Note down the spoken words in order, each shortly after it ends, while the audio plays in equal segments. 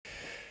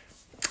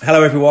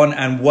Hello everyone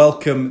and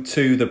welcome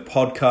to the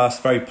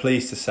podcast. Very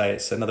pleased to say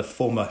it's another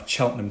former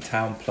Cheltenham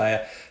Town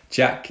player,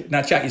 Jack.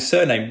 Now Jack, your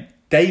surname,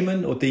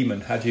 Damon or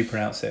Demon? How do you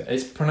pronounce it?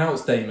 It's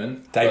pronounced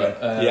Damon. Damon,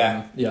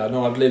 yeah.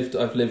 No, I've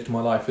lived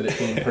my life with it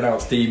being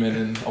pronounced Demon,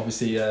 and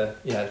obviously,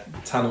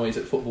 tannoys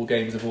at football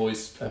games have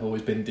always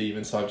been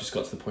Demon. So I've just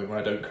got to the point where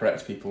I don't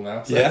correct people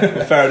now. So. Yeah,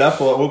 well, fair enough.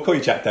 Well, we'll call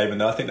you Jack Damon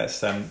though. I think that's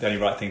the only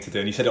right thing to do.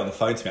 And you said it on the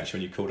phone to me actually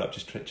when you called up,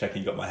 just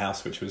checking you got my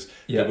house, which was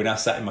good. We're now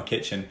sat in my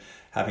kitchen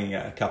having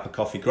a cup of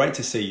coffee. Great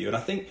to see you. And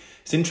I think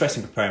it's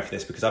interesting preparing for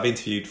this because I've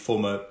interviewed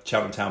former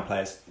Cheltenham Town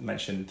players,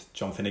 mentioned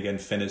John Finnegan,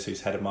 Finners,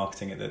 who's head of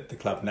marketing at the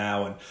club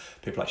now, and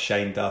people like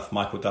Shane Duff,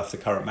 Michael Duff, the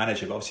current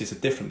manager. But obviously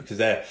it's different because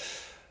they're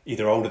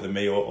either older than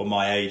me or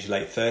my age,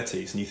 late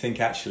 30s. And you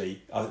think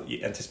actually,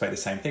 you anticipate the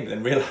same thing, but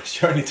then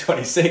realise you're only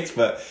 26,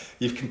 but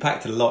you've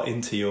compacted a lot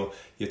into your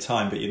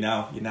time. But you're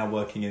now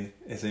working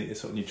as a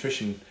sort of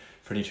nutrition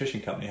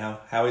company.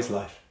 How is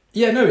life?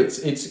 Yeah, no, it's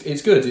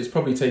good. It's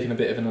probably taken a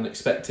bit of an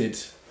unexpected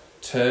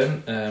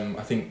turn.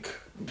 I think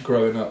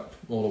growing up,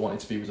 all I wanted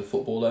to be was a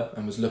footballer,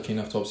 and was lucky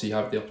enough to obviously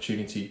have the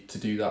opportunity to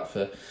do that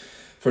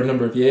for a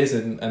number of years,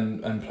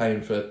 and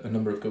playing for a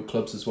number of good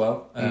clubs as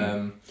well.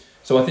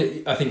 So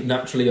I think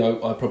naturally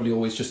I probably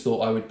always just thought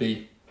I would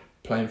be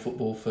playing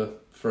football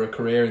for a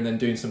career and then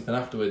doing something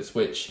afterwards,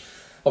 which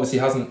obviously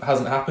hasn't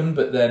happened.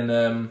 But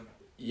then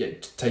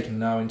taken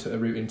now into a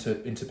route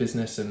into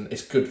business, and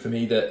it's good for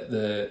me that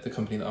the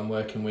company that I'm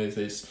working with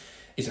is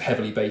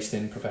heavily based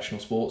in professional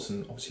sports,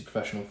 and obviously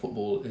professional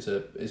football is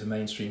a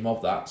mainstream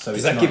of that. So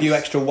does that give you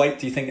extra weight,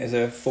 do you think, as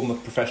a former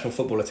professional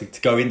footballer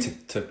to go into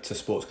to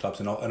sports clubs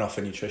and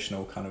offer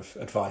nutritional kind of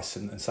advice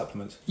and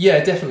supplements?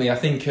 Yeah, definitely. I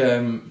think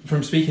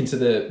from speaking to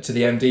the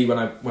MD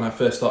when I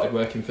first started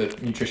working for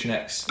Nutrition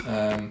X,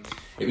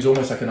 it was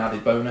almost like an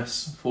added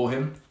bonus for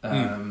him.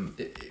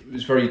 It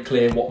was very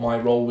clear what my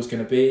role was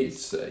going to be.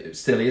 It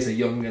still is a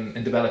young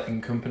and developing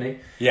company.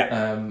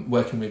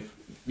 Working with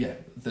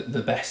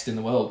the best in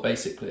the world,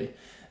 basically.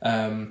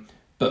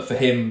 But for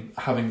him,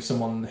 having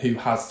someone who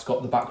has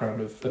got the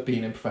background of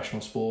being in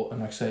professional sport and,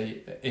 like I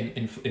say,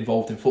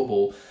 involved in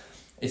football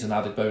is an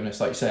added bonus.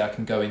 Like you say, I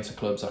can go into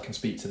clubs, I can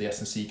speak to the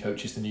S&C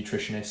coaches, the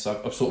nutritionists.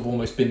 I've sort of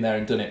almost been there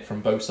and done it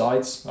from both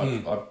sides.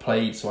 I've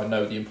played, so I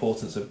know the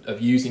importance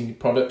of using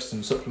products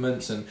and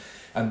supplements and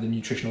the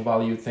nutritional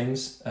value of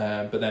things.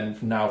 But then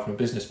now, from a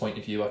business point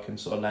of view, I can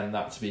sort of lend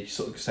that to be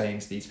sort of saying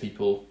to these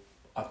people,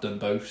 I've done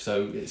both,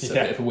 so it's a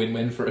bit of a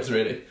win-win for us,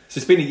 really. So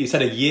it's been, you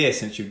said, a year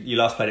since you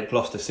last played at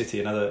Gloucester City,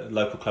 another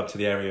local club to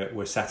the area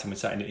we're sat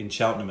in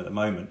Cheltenham at the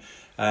moment.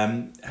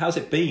 How's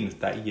it been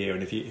that year?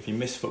 And if you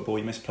miss football,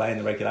 you miss playing,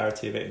 the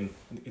regularity of it, and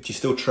do you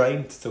still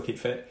train to still keep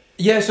fit?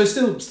 Yeah, so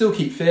still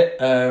keep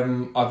fit.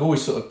 I've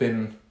always sort of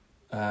been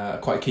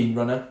quite a keen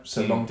runner,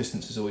 so long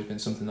distance has always been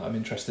something that I'm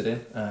interested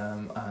in,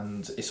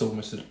 and it's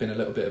almost been a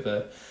little bit of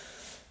a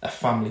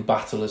family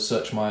battle as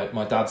such.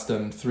 My dad's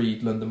done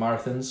 3 London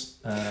marathons,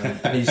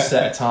 and he's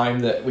set a time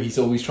that he's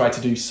always tried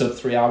to do sub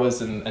 3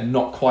 hours and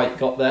not quite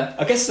got there.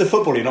 I guess as a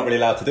footballer you're not really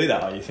allowed to do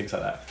that, are you? Things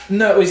like that?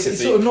 No, it's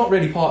sort of not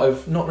really part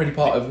of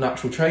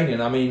natural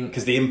training. I mean,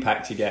 because the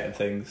impact you get and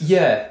things.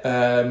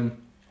 Yeah,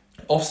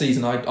 off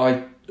season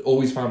I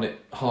always found it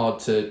hard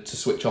to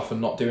switch off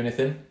and not do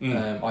anything.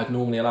 I'd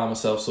normally allow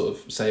myself sort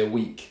of say a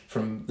week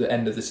from the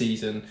end of the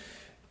season,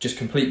 just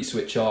completely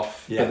switch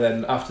off. But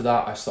then after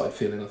that I started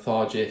feeling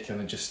lethargic,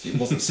 and it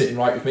wasn't sitting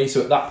right with me.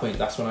 So at that point,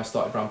 that's when I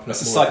started ramping up.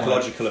 It's a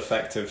psychological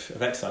effect of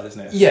exercise,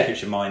 isn't it? Yeah. It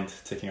keeps your mind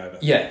ticking over.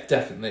 Yeah,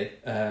 definitely.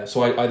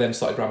 So I then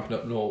started ramping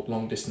up more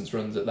long distance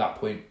runs at that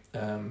point.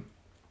 And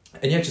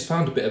just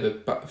found a bit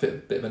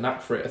of a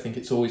knack for it. I think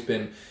it's always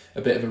been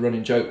a bit of a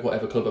running joke,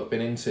 whatever club I've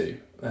been into.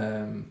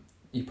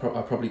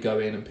 I probably go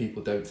in and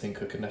people don't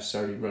think I can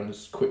necessarily run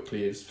as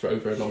quickly as for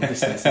over a long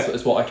distance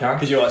as what I can.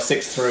 Because you're like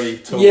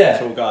 6'3",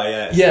 tall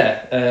guy,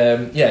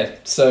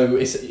 So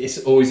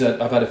it's always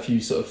I've had a few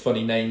sort of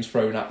funny names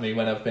thrown at me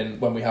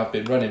when we have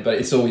been running, but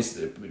it's always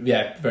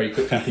very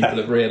quickly people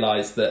have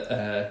realised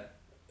that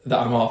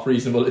I'm half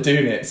reasonable at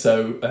doing it.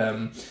 So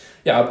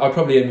I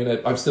probably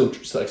am I'm still,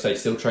 like I say,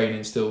 still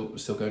training, still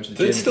going to the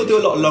gym. Do still do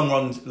a lot of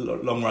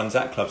long runs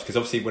at clubs? Because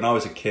obviously when I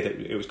was a kid,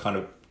 it was kind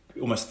of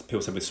almost, people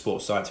said with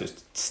sports science,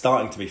 it's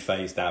starting to be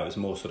phased out. It's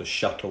more sort of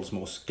shuttles,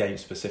 more game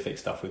specific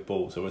stuff with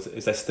balls, or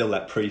is there still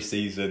that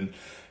pre-season,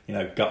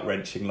 gut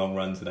wrenching long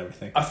runs and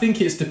everything? I think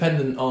it's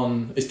dependent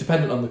on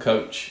the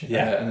coach,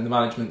 and the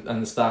management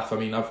and the staff. I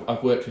mean,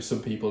 I've worked with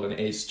some people and it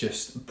is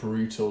just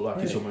brutal. Like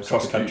it's almost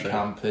cross like a boot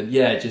camp, and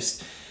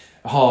just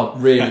hard,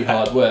 really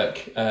hard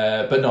work.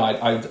 But no,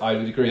 I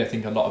would agree. I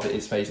think a lot of it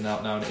is phasing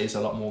out now, and it is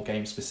a lot more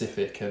game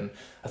specific. And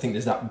I think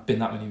there's been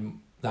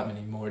that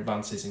many more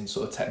advances in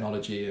sort of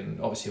technology,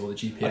 and obviously all the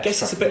GPS. I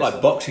guess it's a bit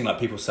like boxing,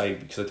 like people say,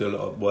 because I do a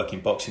lot of work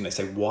in boxing, they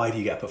say, why do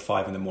you get up at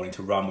 5 a.m.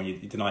 to run when you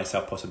deny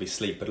yourself possibly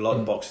sleep? But a lot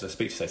of boxers I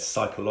speak to say it's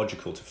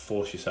psychological to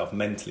force yourself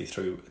mentally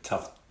through a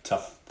tough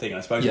thing. And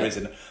I suppose there is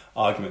an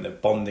argument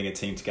that bonding a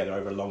team together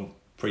over a long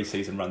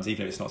pre-season runs,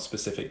 even if it's not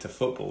specific to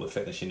football, the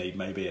fitness you need,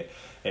 maybe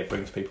it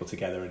brings people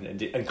together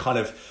and kind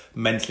of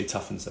mentally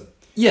toughens them.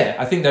 Yeah,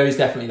 I think there is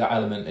definitely that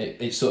element.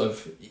 It's sort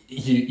of,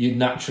 you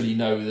naturally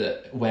know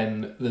that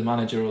when the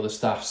manager or the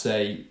staff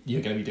say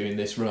you're going to be doing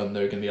this run,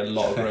 there are going to be a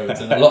lot of roads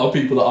and a lot of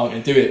people that aren't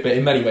going to do it. But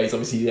in many ways,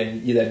 obviously,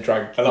 you then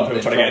drag a lot of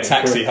people trying to get a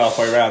taxi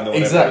halfway around. Or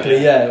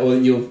exactly, yeah.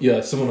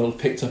 Or someone will have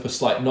picked up a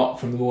slight knock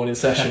from the morning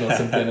session or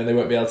something, and they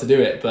won't be able to do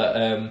it.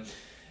 But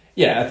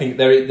yeah, I think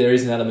there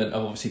is an element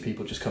of obviously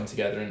people just come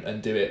together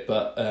and do it.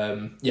 But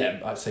yeah,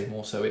 I'd say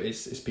more so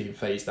it's being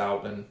phased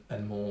out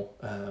and more.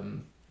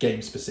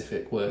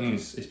 Game-specific work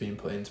is being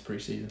put into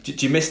pre-season. Do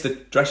you miss the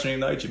dressing room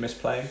though? Do you miss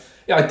playing?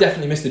 Yeah, I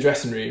definitely miss the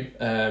dressing room.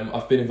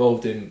 I've been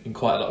involved in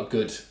quite a lot of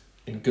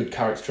good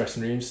character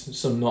dressing rooms.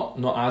 Some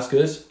not as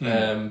good,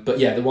 but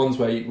yeah, the ones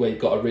where you've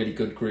got a really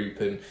good group.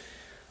 And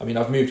I mean,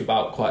 I've moved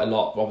about quite a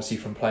lot, obviously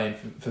from playing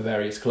for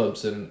various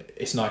clubs, and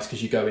it's nice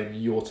because you go in,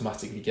 you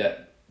automatically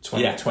get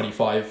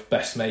 25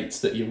 best mates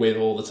that you're with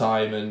all the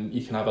time and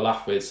you can have a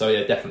laugh with. So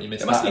yeah, definitely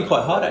miss that. It must have been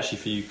quite hard actually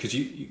for you, because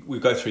we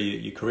go through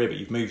your career, but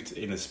you've moved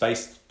in the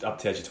space up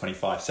to the age of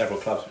 25, several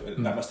clubs.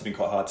 That must have been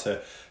quite hard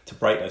to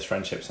break those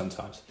friendships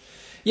sometimes.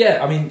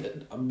 Yeah, I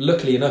mean,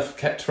 luckily enough,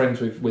 kept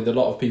friends with a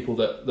lot of people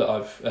that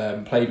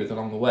I've played with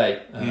along the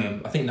way.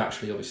 I think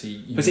naturally, obviously...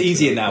 But it's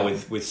easier now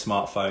with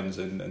smartphones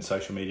and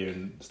social media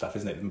and stuff,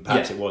 isn't it? And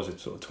perhaps it was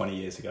sort of 20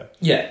 years ago.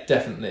 Yeah,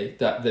 definitely.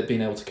 That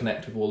being able to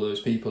connect with all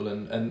those people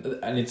and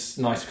it's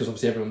nice because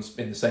obviously everyone's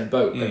in the same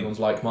boat. Everyone's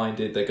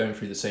like-minded, they're going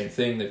through the same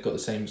thing, they've got the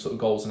same sort of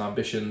goals and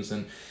ambitions,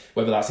 and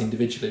whether that's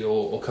individually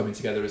or coming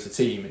together as a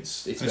team,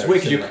 it's weird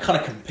because you're kind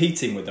of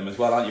competing with them as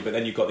well, aren't you? But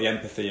then you've got the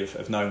empathy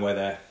of knowing where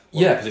they're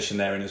position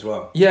they're in as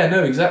well. Yeah,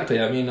 no, exactly.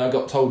 I mean, I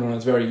got told when I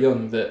was very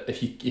young that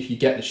if you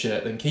get the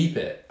shirt, then keep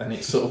it, and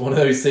it's sort of one of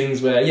those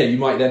things where you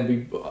might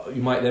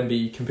then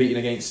be competing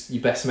against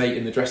your best mate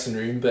in the dressing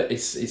room, but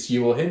it's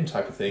you or him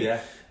type of thing.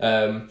 Yeah.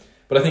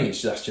 But I think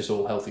that's just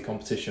all healthy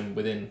competition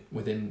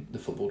within the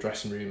football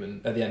dressing room,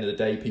 and at the end of the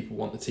day, people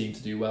want the team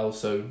to do well.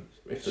 So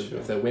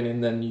if they're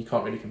winning, then you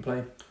can't really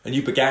complain. And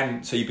you're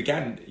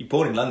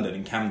born in London,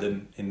 in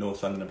Camden, in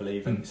North London, I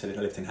believe, and you said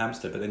you lived in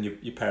Hampstead, but then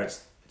your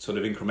parents sort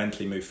of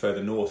incrementally moved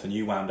further north, and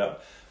you wound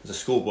up as a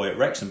schoolboy at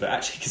Wrexham. But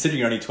actually, considering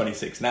you're only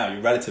 26 now,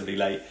 you're relatively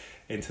late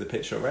into the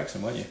picture at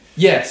Wrexham, weren't you?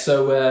 Yeah,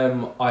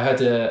 so I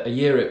had a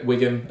year at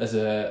Wigan as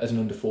an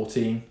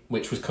under-14,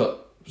 which was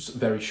cut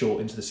very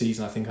short into the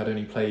season. I think I'd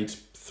only played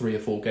 3 or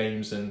 4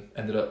 games and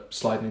ended up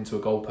sliding into a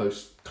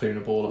goalpost, clearing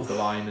a ball off the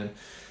line,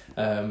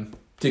 and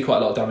did quite a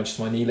lot of damage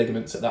to my knee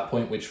ligaments at that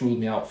point, which ruled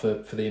me out for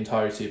the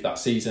entirety of that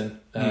season.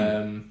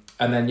 And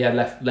then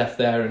left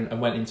there and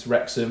went into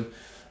Wrexham.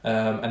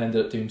 And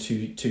ended up doing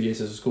two years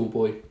as a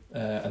schoolboy,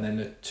 and then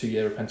a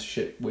 2-year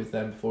apprenticeship with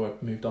them before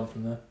I moved on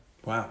from there.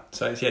 Wow!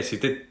 So you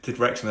did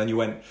Wrexham, and then you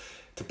went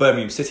to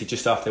Birmingham City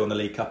just after they won the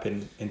League Cup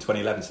in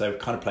 2011. So they were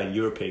kind of playing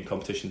European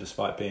competition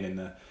despite being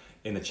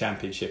in the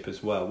Championship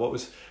as well. What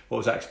was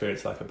that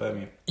experience like at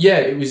Birmingham? Yeah,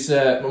 it was.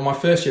 My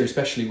first year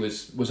especially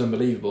was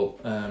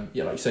unbelievable. Like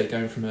you say,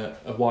 going from a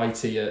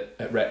YT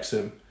at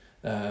Wrexham.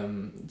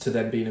 To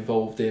then being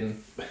involved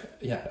in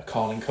a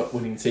Carling Cup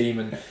winning team,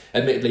 and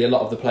admittedly a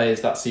lot of the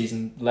players that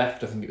season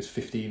left. I think it was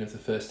 15 of the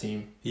first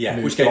team. Yeah,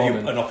 which gave you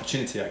an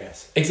opportunity, I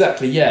guess.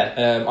 Exactly,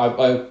 yeah.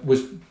 I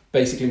was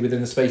basically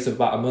within the space of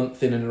about a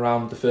month in and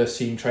around the first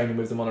team, training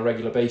with them on a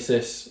regular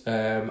basis,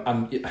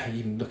 and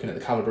even looking at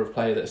the calibre of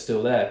player that are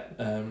still there.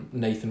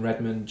 Nathan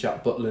Redmond,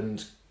 Jack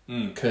Butland,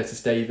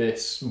 Curtis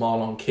Davis,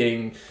 Marlon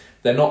King.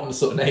 They're not the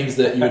sort of names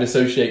that you would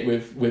associate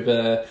with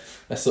a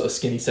sort of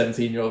skinny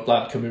 17-year-old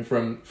lad coming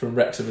from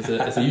Wrexham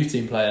as a youth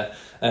team player.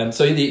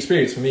 So the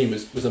experience for me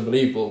was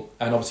unbelievable,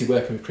 and obviously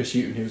working with Chris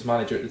Hughton, who was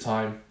manager at the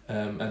time,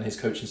 and his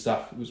coaching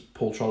staff was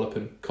Paul Trollope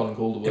and Colin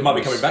Calderwood. It might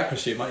be coming back,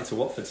 Chris Hughton, might to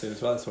Watford soon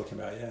as well. Talking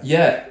about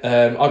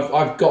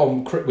I've got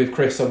on with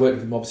Chris. I worked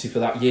with him obviously for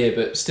that year,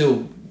 but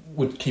still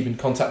would keep in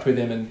contact with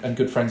him and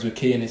good friends with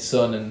Kean, his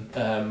son,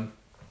 and.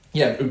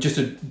 Just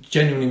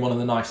genuinely one of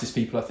the nicest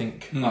people I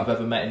think I've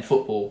ever met in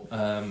football.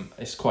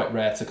 It's quite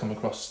rare to come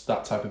across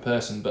that type of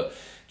person, but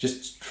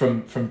just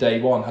from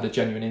day one had a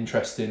genuine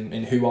interest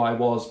in who I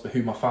was,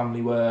 who my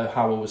family were,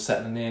 how I was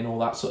settling in, all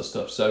that sort of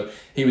stuff. So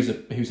he was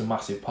a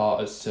massive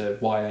part as to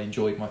why I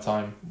enjoyed my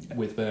time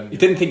with Birmingham. You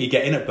didn't think you'd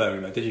get in at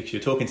Birmingham, though, did you? Because you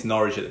were talking to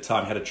Norwich at the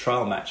time. You had a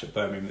trial match at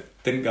Birmingham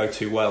that didn't go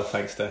too well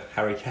thanks to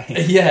Harry Kane.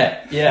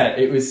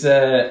 It was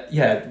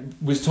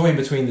was toying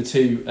between the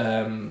two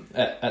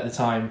at the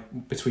time,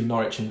 between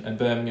Norwich and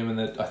Birmingham,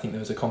 and I think there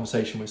was a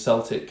conversation with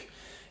Celtic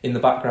in the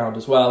background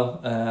as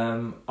well.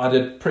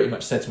 I'd pretty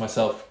much said to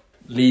myself,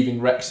 leaving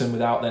Wrexham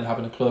without then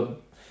having a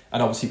club,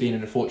 and obviously being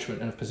in a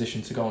fortunate enough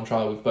position to go on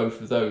trial with both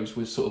of those,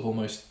 was sort of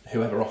almost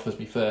whoever offers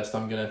me first,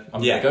 I'm gonna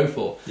go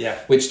for. Yeah.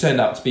 Which turned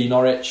out to be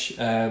Norwich.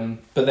 But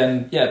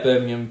then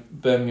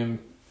Birmingham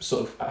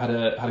sort of had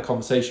a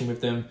conversation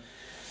with them,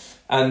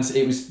 and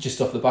it was just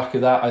off the back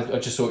of that. I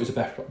just thought it was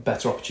a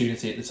better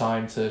opportunity at the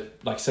time to,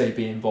 like say,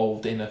 be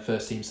involved in a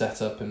first team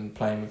setup and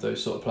playing with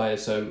those sort of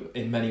players. So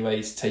in many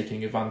ways,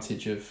 taking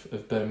advantage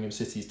of Birmingham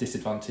City's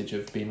disadvantage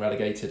of being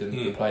relegated and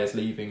the players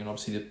leaving, and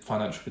obviously the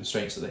financial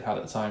constraints that they had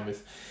at the time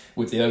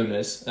with the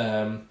owners.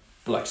 But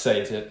like I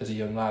say, as a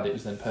young lad, it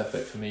was then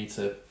perfect for me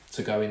to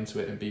to go into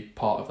it and be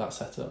part of that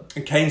setup.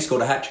 And Kane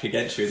scored a hat-trick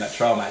against you in that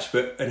trial match,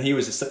 and he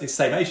was the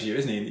same age as you,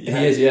 isn't he?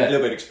 He is, yeah. A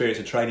little bit of experience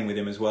of training with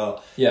him as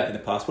well in the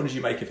past. What did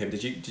you make of him?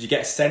 Did you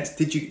get a sense,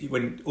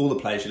 when all the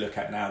players you look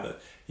at now that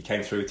he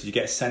came through, did you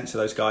get a sense of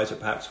those guys that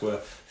perhaps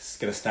were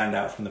going to stand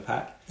out from the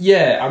pack?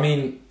 Yeah, I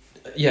mean,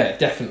 yeah,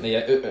 definitely.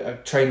 I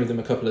trained with him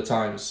a couple of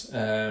times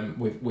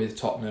with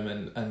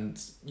Tottenham,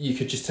 and you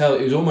could just tell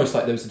it was almost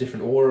like there was a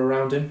different aura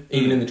around him,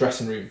 even in the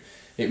dressing room.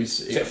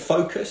 Is it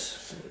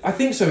focus? I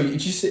think so.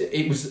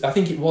 I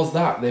think it was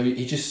that.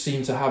 He just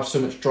seemed to have so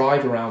much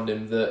drive around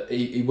him that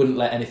he wouldn't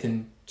let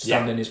anything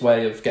stand in his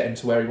way of getting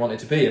to where he wanted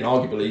to be. And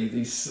arguably,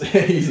 he's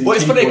well,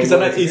 it's funny because I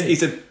know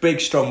he's a big,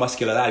 strong,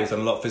 muscular lad. He's done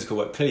a lot of physical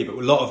work, clearly. But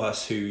a lot of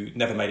us who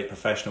never made it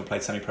professional,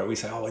 played semi-pro, we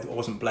say, "Oh, I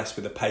wasn't blessed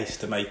with the pace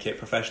to make it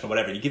professional,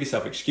 whatever." And you give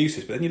yourself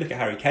excuses, but then you look at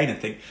Harry Kane and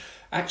think,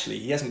 actually,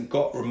 he hasn't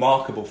got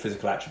remarkable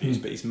physical attributes,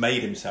 but he's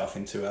made himself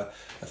into a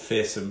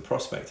fearsome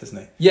prospect, hasn't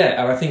he?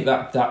 Yeah, and I think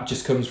that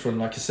just comes from,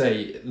 like I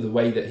say, the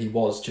way that he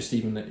was. Just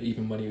even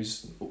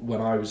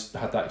when I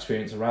had that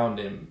experience around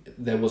him,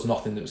 there was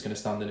nothing that was going to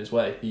stand in his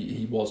way.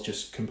 He was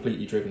just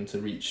completely driven to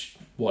reach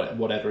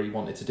whatever he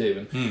wanted to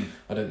do, and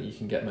I don't think you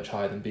can get much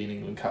higher than being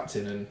England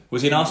captain. And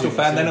was he an Arsenal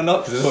fan then or not?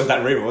 Because there's always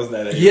that rumour, wasn't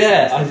there?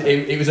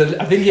 It was.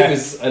 I think it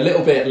was a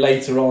little bit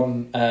later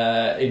on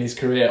in his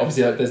career.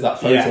 Obviously, there's that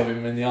photo of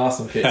him in the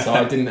Arsenal kit, so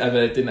I didn't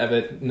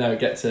ever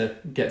get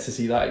to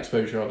see that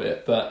exposure of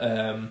it. But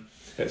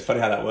it's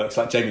funny how that works.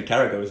 Like Jamie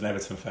Carragher was an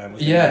Everton fan,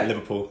 wasn't he?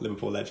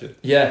 Liverpool legend.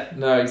 Yeah,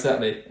 no,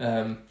 exactly.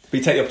 But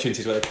you take the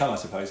opportunities where they come, I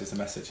suppose, is the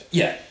message.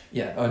 Yeah,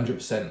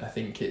 100%. I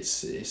think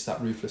it's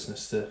that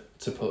ruthlessness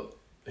to put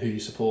who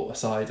you support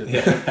aside and,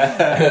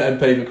 and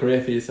pave a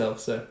career for yourself.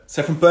 So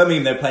from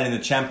Birmingham, they're playing in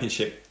the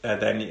Championship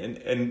then,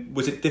 and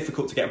was it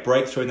difficult to get a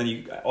breakthrough? And then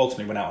you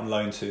ultimately went out on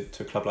loan to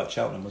a club like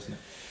Cheltenham, wasn't it?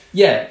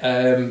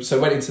 Yeah.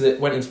 So went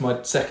into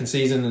my second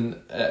season,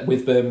 and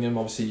with Birmingham,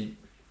 obviously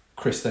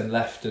Chris then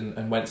left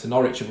and went to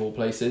Norwich of all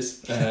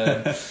places.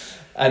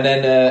 And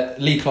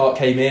then Lee Clark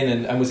came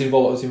in and was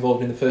involved. I was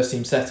involved in the first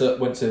team setup.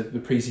 Went to the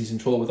pre-season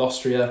tour with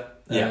Austria.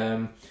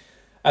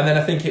 And then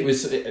I think it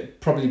was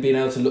probably being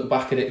able to look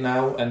back at it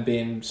now and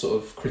being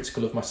sort of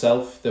critical of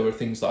myself. There were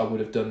things that I would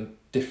have done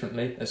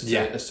differently as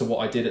to what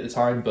I did at the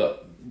time.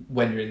 But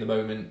when you're in the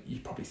moment, you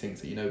probably think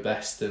that you know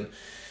best. And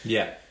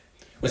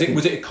was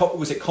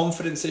it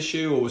confidence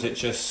issue, or was it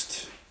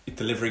just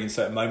delivering in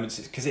certain moments?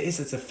 Because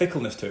it's a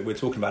fickleness to it. We're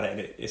talking about it, and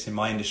it's in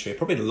my industry,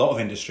 probably in a lot of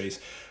industries,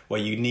 where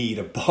you need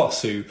a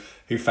boss who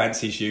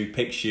fancies you,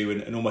 picks you,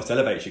 and almost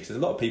elevates you. Because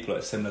there's a lot of people at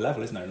a similar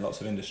level, isn't there, in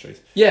lots of industries?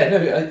 Yeah,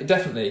 no,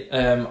 definitely.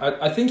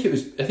 I think it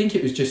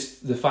was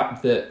just the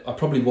fact that I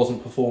probably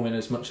wasn't performing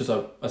as much as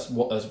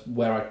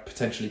where I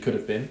potentially could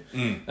have been.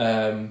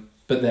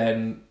 But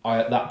then I,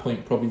 at that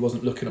point, probably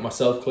wasn't looking at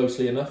myself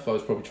closely enough. I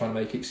was probably trying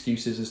to make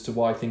excuses as to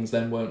why things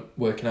then weren't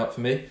working out for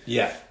me.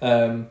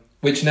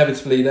 Which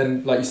inevitably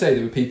then, like you say,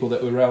 there were people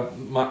that were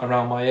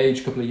around my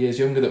age, a couple of years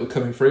younger, that were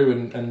coming through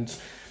and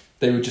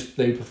they were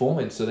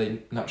performing, so they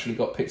naturally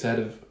got picked ahead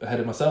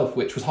of myself,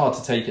 which was hard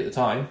to take at the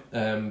time,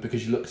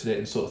 because you looked at it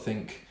and sort of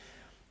think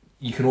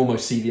you can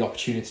almost see the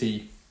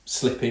opportunity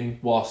slipping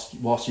whilst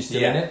you're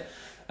still in it,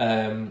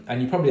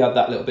 and you probably had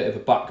that little bit of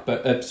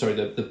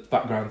the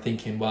background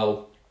thinking,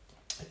 well,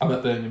 I'm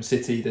at Birmingham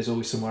City, there's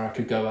always somewhere I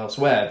could go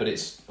elsewhere, but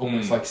it's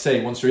almost like,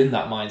 say, once you're in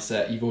that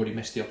mindset, you've already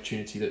missed the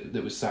opportunity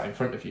that was sat in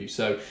front of you.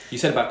 So you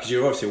said about, because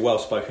you're obviously a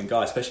well-spoken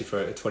guy, especially for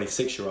a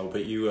 26-year-old,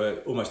 but you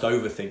were almost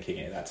overthinking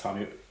it at that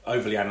time. You were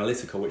overly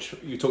analytical, which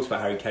you talked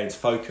about Harry Kane's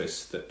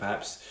focus, that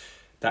perhaps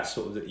that's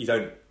sort of that you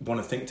don't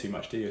want to think too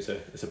much, do you, as a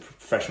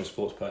professional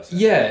sports person?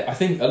 Yeah, I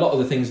think a lot of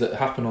the things that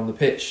happen on the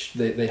pitch,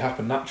 they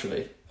happen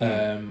naturally.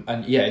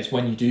 And it's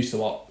when you do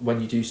start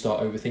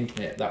overthinking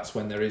it, that's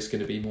when there is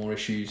going to be more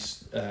issues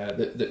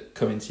that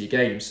come into your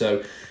game.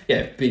 So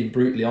being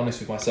brutally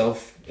honest with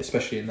myself,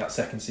 especially in that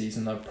second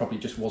season, I probably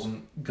just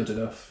wasn't good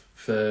enough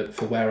for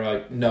where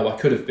I know I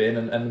could have been,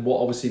 and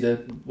what obviously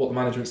what the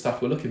management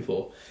staff were looking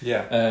for.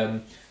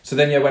 So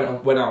then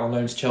went out on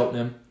loan to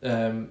Cheltenham.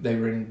 They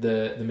were in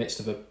the midst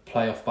of a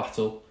playoff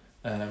battle.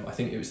 I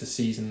think it was the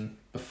season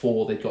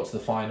before they got to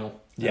the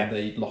final, and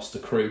they lost to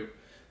Crewe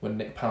when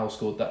Nick Powell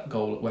scored that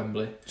goal at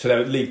Wembley. So they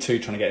were League Two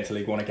trying to get into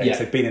League One again.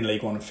 So they'd been in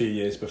League One a few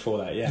years before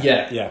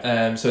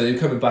that. So they were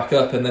coming back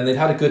up, and then they'd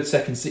had a good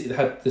second season.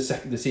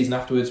 The season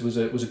afterwards was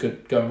a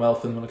good going well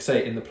for them. Like I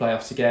say, in the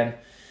playoffs again,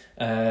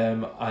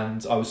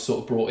 and I was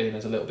sort of brought in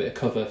as a little bit of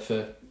cover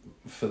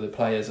for the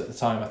players at the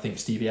time. I think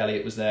Stevie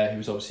Elliott was there, who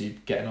was obviously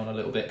getting on a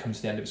little bit, coming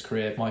to the end of his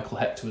career. Michael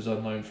Hector was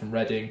on loan from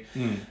Reading,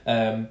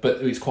 but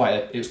it was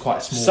quite a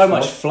small. So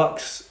much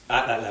flux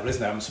at that level,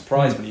 isn't there? I'm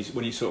surprised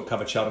when you sort of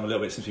covered Cheltenham a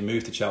little bit since we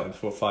moved to Cheltenham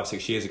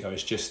 5-6 years ago.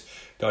 It's just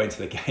going to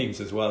the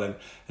games as well and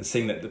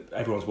seeing that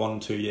everyone's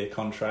 1-2 year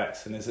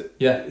contracts, and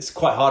it's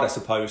quite hard, I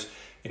suppose,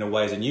 in a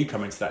way as a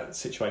newcomer into that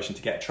situation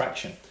to get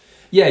traction.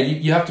 Yeah,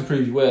 you have to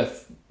prove your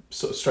worth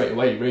sort of straight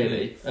away,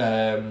 really.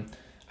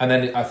 And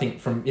then I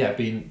think from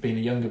being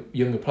a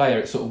younger player,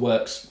 it sort of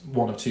works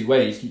one of two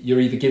ways.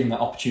 You're either given that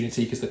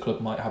opportunity because the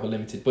club might have a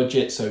limited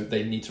budget, so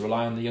they need to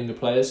rely on the younger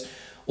players,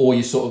 or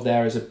you're sort of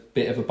there as a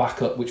bit of a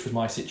backup, which was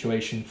my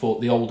situation for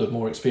the older,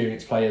 more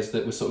experienced players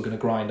that were sort of going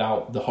to grind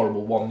out the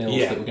horrible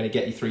 1-0s that were going to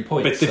get you 3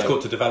 points. But it's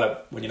difficult to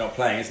develop when you're not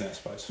playing, isn't it, I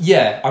suppose?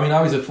 Yeah, I mean,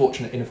 I was in a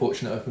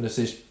fortunate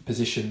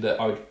position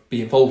that I would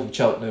be involved with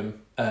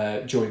Cheltenham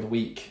during the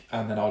week,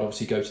 and then I'd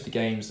obviously go to the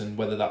games, and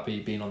whether that be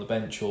being on the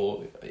bench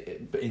or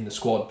in the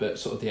squad, but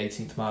sort of the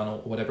 18th man or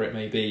whatever it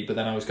may be. But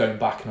then I was going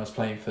back and I was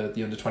playing for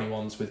the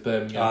under-21s with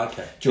Birmingham.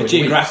 Okay.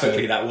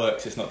 Geographically, that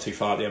works. It's not too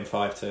far the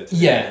M5 to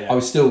yeah. I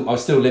was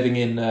still living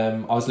in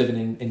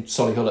in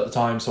Solihull at the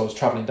time, so I was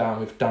travelling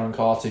down with Darren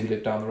Carter, who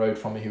lived down the road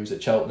from me, who was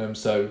at Cheltenham.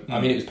 So I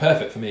mean, it was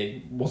perfect for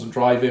me. Wasn't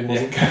driving,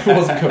 wasn't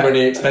covering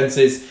any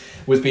expenses.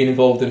 Was being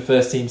involved in a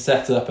first team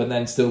setup and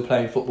then still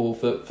playing football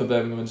for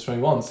Birmingham under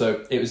 21.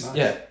 So it was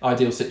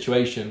ideal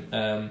situation.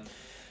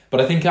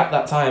 But I think at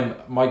that time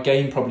my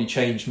game probably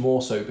changed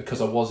more so because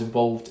I was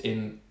involved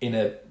in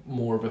a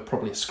more of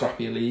probably a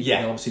scrappier league. Yeah,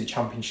 and obviously the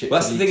Championship.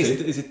 Well, that's the thing.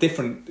 Is it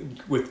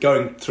different with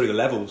going through the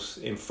levels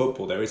in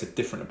football? There is a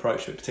different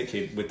approach to it,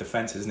 particularly with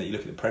defence, isn't it? You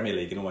look at the Premier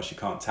League and almost you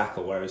can't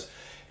tackle, whereas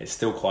it's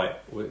still quite,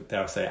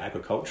 dare I say,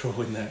 agricultural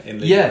in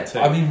League One too.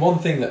 I mean, one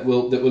thing that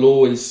will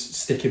always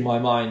stick in my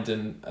mind,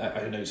 and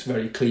I know it's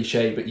very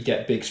cliche, but you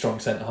get big,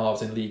 strong centre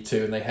halves in League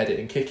Two, and they head it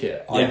and kick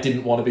it. Yeah. I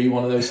didn't want to be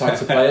one of those types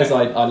of players.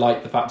 I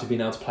like the fact of being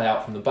able to play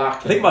out from the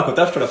back. I think Michael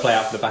Duff's trying to play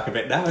out from the back a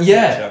bit now.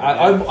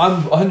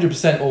 I'm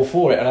 100% all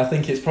for it, and I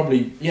think it's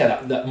probably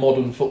that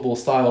modern football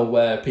style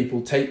where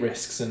people take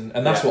risks, and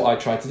that's what I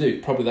try to do.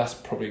 That's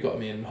probably got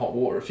me in hot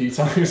water a few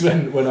times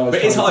when I was.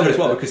 But it's harder as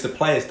well because the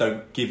players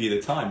don't give you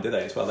the time, do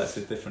they? As well, that's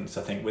the difference.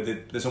 I think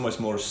there's almost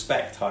more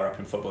respect higher up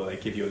in football. They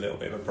give you a little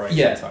bit of a break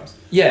sometimes.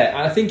 Yeah, and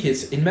I think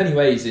it's in many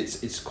ways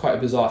it's quite a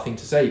bizarre thing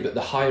to say, but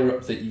the higher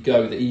up that you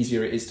go, the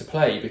easier it is to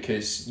play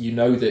because you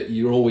know that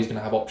you're always going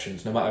to have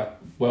options, no matter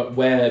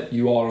where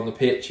you are on the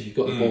pitch. If you've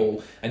got the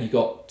ball and you've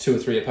got 2 or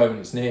 3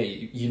 opponents near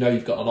you, you know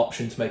you've got an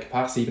option to make a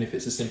pass, even if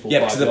it's a simple. Yeah,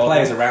 because the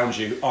players around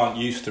you aren't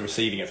used to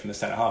receiving it from the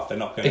centre half. They're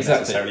not going to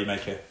necessarily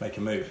make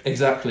a move.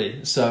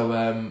 Exactly.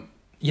 So.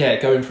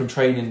 Going from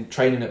training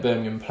at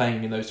Birmingham,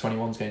 playing in those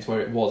 21s games where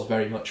it was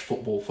very much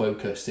football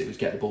focused, it was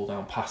get the ball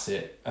down, pass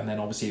it, and then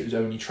obviously it was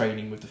only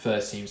training with the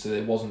first team, so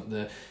there wasn't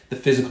the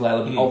physical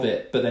element of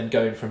it. But then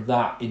going from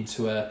that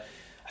into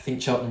I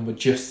think Cheltenham were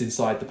just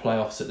inside the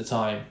playoffs at the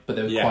time, but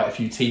there were quite a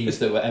few teams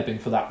that were ebbing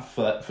for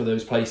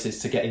those places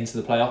to get into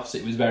the playoffs.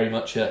 It was very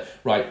much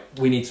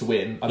we need to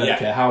win. I don't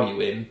care how you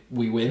win,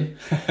 we win.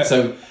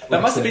 So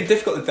that must have been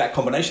difficult, that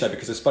combination though,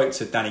 because I spoke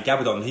to Danny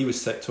Gabardon and he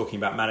was talking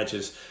about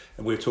managers,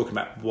 and we were talking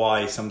about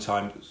why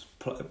sometimes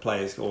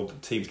players or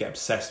teams get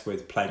obsessed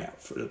with playing out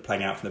from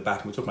the back.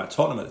 And we were talking about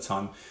Tottenham at the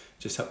time,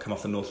 just come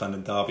off the North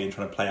London derby and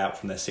trying to play out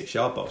from their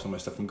 6-yard box,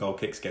 almost from goal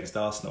kicks against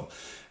Arsenal.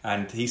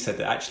 And he said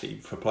that actually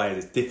for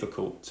players it's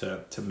difficult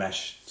to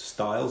mesh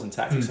styles and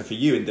tactics. So for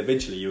you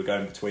individually, you were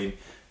going between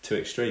 2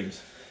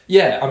 extremes.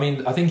 Yeah, I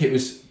mean, I think it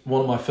was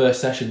one of my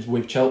first sessions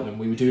with Cheltenham.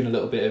 We were doing a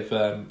little bit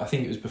of, I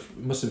think it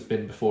must have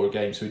been before a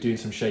game, so we were doing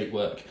some shape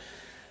work.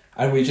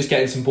 And we were just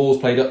getting some balls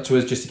played up to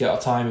us just to get our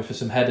timer for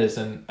some headers.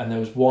 And there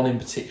was one in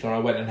particular I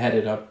went and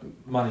headed.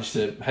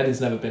 Heading's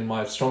never been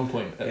my strong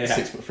point. At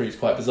 6'3", it's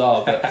quite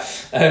bizarre. But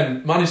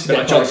managed to get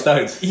like John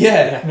Stones.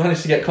 Yeah,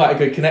 managed to get quite a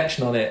good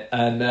connection on it.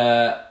 And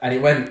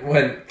it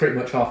went pretty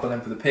much half the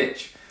length of the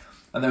pitch.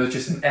 And there was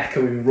just an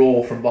echoing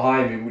roar from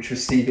behind me, which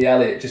was Stevie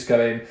Elliott just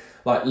going,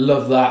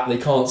 love that, they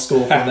can't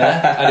score from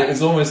there. And it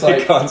was almost like,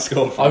 they can't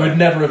score from I would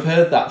never have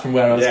heard that from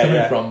where I was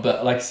coming from.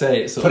 But like I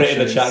say, it sort put of it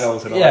in the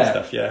channels and all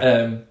that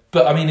stuff,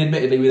 But I mean,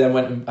 admittedly, we then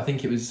went and I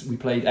think we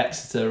played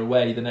Exeter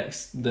away the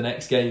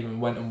next game and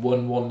went and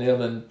won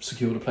 1-0 and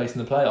secured a place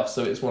in the playoffs.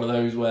 So it's one of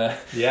those where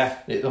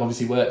it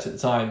obviously worked at the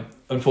time.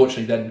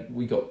 Unfortunately, then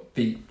we got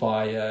beat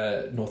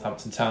by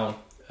Northampton Town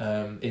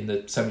in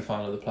the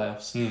semi-final of the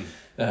playoffs in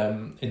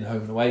the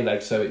home and away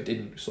leg. So it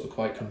didn't sort of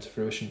quite come to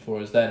fruition for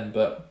us then.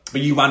 But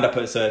you wound up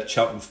as a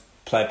Cheltenham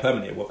player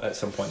permanently at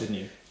some point, didn't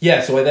you? Yeah.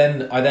 So I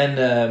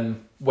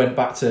then went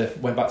back to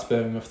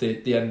Birmingham off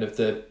the end of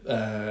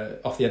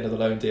the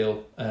loan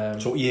deal.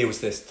 So what year was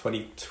this?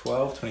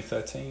 2012,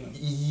 2013?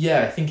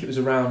 Yeah, I think it was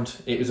around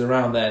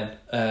then.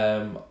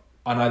 And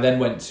I then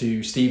went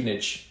to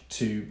Stevenage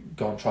to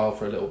go on trial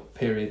for a little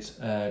period,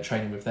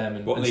 training with them.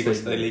 And what league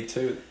was they? League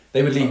Two?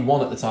 They were League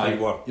One at the time.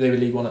 League One. They were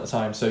League One at the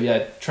time. So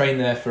yeah,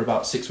 trained there for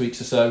about 6 weeks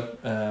or so,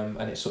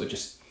 and it sort of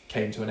just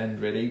came to an end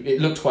really.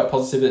 It looked quite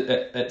positive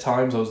at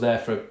times. I was there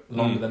for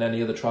longer than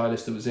any other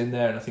trialist that was in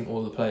there, and I think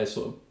all the players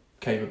sort of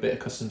came a bit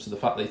accustomed to the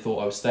fact they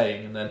thought I was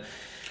staying. And then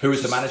who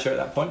was the manager at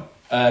that point?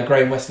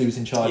 Graham Wesley was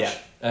in charge.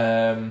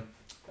 And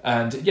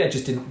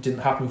just didn't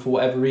happen for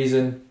whatever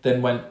reason.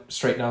 Then went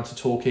straight down to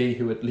Torquay,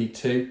 who had League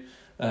Two,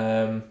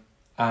 and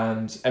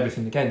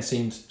everything again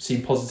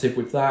seemed positive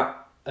with that.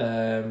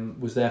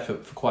 Was there for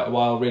quite a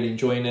while, really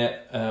enjoying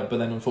it, but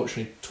then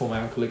unfortunately tore my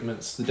ankle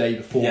ligaments the day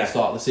before the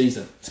start of the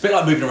season. It's a bit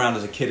like moving around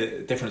as a kid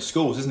at different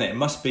schools, isn't it? It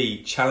must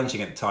be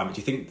challenging at the time. Do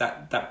you think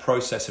that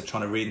process of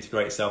trying to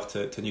reintegrate yourself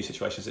to new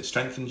situations, it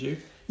strengthened you?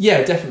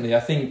 Yeah, definitely.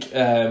 I think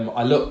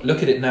I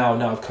look at it now.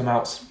 Now I've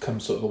come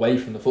sort of away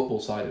from the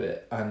football side of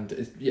it, and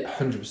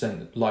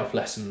 100% life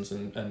lessons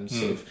and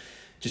sort of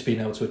just being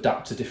able to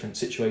adapt to different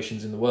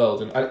situations in the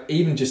world, and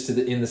even just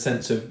in the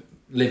sense of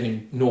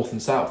living north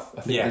and south.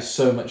 I think there's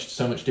so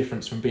much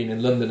difference from being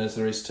in London as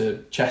there is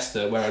to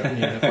Chester,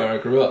 where I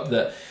grew up.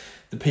 That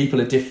the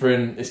people are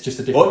different. It's just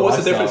a different. What's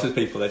lifestyle. the difference with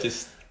people? They're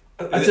just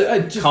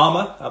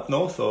calmer up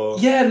north, or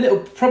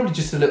probably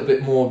just a little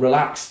bit more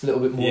relaxed, a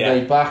little bit more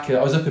laid back.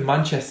 I was up in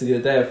Manchester the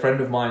other day. A friend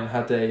of mine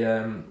had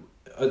there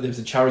was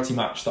a charity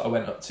match that I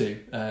went up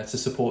to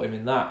support him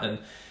in that, and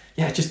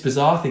just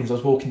bizarre things. I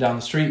was walking down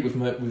the street with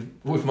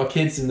my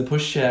kids in the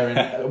pushchair,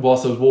 and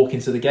whilst I was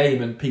walking to the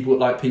game, and people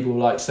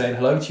were saying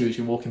hello to you as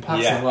you're walking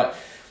past. And I'm like,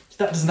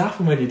 that doesn't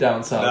happen when you're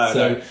down south.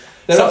 No.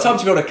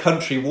 Sometimes if you're on a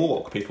country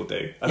walk, people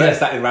do. I noticed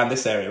that around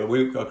this area. I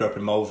grew up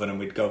in Malvern, and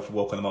we'd go for a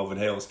walk on the Malvern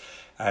Hills.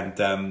 And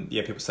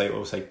people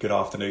say good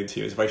afternoon to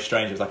you. It's very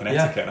strange. It's like an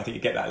etiquette, and I think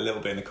you get that a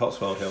little bit in the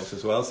Cotswold Hills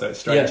as well. So it's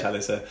strange how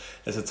there's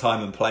a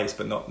time and place,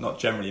 but not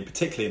generally. And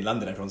particularly in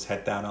London, everyone's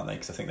head down, aren't they?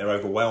 Because I think they're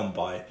overwhelmed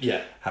by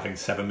having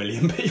 7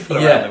 million people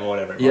around them or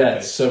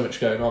whatever. So much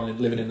going on,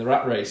 living in the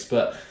rat race.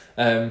 But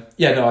I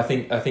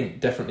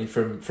think definitely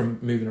from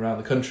moving around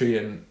the country,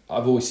 and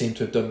I've always seemed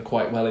to have done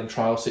quite well in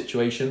trial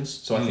situations.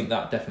 So I think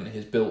that definitely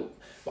has built.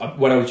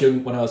 When I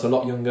was a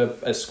lot younger,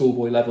 at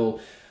schoolboy level,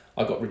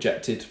 I got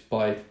rejected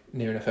by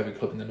near enough every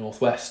club in the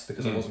Northwest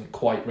because I wasn't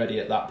quite ready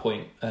at that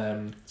point.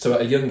 So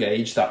at a young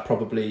age, that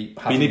probably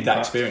had. You need that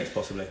experience,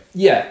 possibly.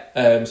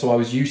 Yeah. So I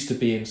was used to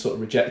being sort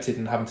of rejected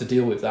and having to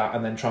deal with that,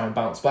 and then try and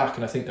bounce back.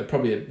 And I think there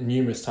probably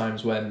numerous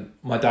times when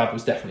my dad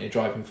was definitely a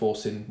driving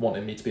force in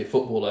wanting me to be a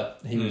footballer.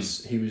 He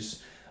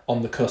was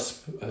on the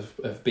cusp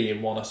of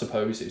being one, I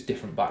suppose. It was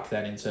different back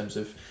then in terms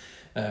of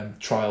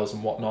trials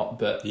and whatnot,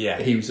 but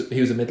he was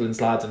a Midlands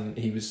lad, and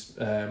he was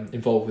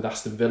involved with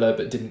Aston Villa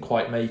but didn't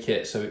quite make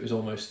it, so it was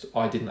almost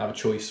I didn't have a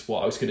choice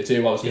what I was going to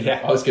do. I was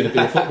going to be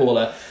a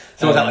footballer.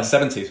 So was that like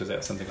 70s, was it,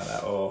 or something like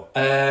that? Or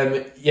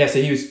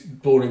so he was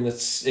born in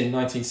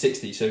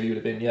 1960, so he would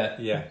have been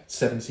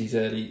 70s,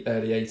 early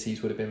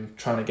 80s, would have been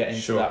trying to get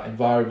into that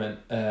environment.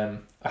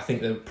 I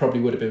think there probably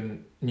would have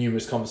been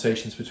numerous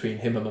conversations between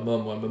him and my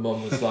mum when my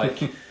mum was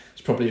like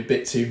it's probably a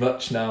bit too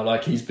much now,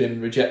 like he's been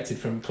rejected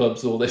from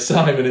clubs all this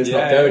time and it's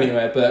not going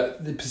anywhere.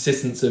 But the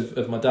persistence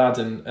of my dad,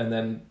 and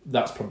then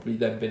that's probably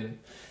then been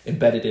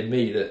embedded in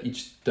me, that you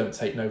just don't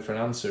take no for an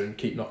answer and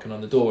keep knocking on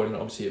the door, and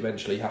obviously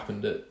eventually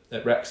happened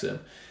at Wrexham.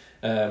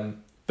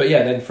 But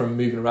then from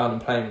moving around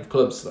and playing with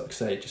clubs, like I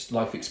say, just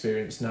life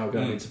experience now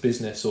going into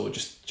business or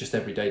just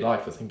everyday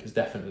life, I think is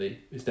definitely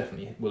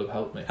will have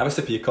helped me. Have a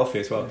sip of your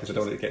coffee as well, because I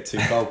don't want it to get too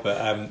cold. But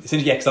it's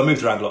interesting, because I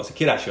moved around a lot as a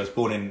kid. Actually, I was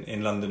born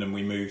in London, and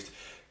we moved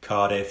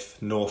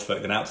Cardiff,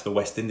 Norfolk, then out to the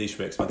West Indies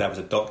for it. My dad was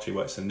a doctor. He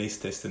worked as an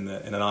anaesthetist in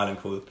an island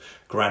called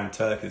Grand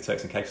Turk in the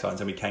Turks and Caicos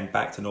Islands. And we came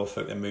back to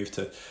Norfolk, then moved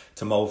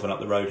to Malvern up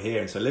the road here,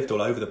 and so lived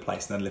all over the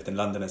place. And then lived in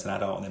London as an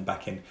adult, and then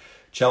back in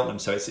Cheltenham.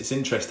 So it's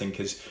interesting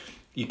because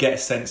you get a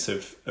sense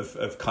of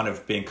kind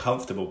of being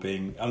comfortable,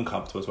 being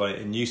uncomfortable as well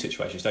in new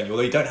situations, don't you?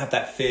 Although you don't have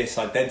that fierce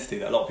identity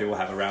that a lot of people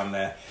have around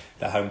their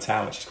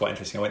hometown, which is quite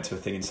interesting. I went to a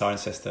thing in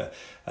Cirencester,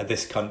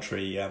 This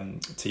Country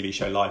TV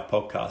show live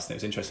podcast, and it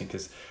was interesting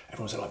because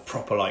everyone's like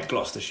proper like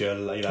Gloucestershire,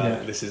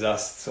 This Is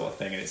Us sort of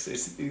thing, and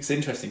it's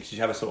interesting because you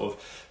have a sort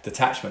of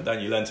detachment, don't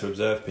you? You learn to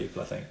observe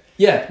people, I think.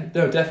 Yeah,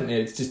 no, definitely.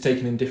 It's just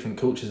taking in different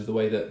cultures of the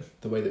way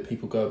that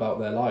people go about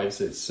their lives.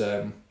 It's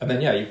and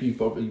then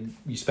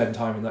you spend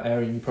time in that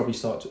area, and you probably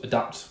start to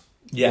adapt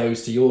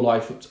those to your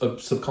life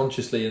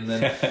subconsciously, and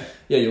then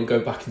you'll go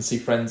back and see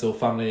friends or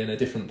family in a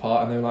different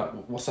part, and they're like,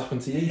 "What's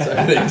happened to you?" Sort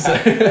of thing. So,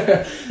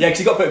 because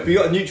you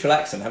got a neutral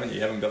accent, haven't you?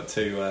 You haven't got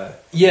to.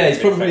 It's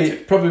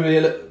probably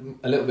a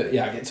little bit.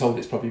 Yeah, I get told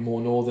it's probably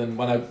more northern.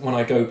 When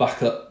I go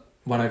back up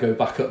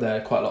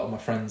there, quite a lot of my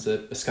friends are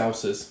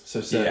Scousers, so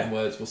certain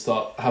words will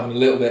start having a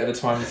little bit of a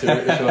twang to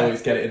it, which I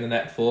always get it in the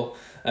neck for.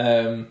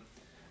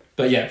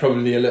 But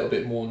probably a little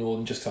bit more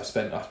northern, just because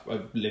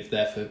I've lived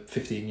there for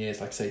 15 years,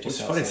 like I say. It's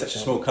funny, it's such a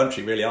small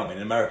country, really, aren't we?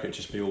 In America, it'd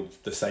just be all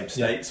the same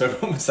state, so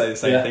everyone would say the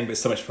same thing, but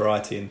there's so much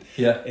variety in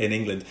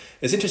England.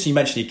 It's interesting you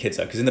mention your kids,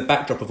 though, because in the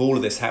backdrop of all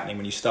of this happening,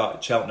 when you start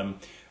at Cheltenham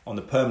on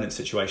the permanent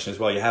situation as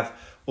well, you have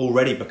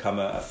already become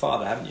a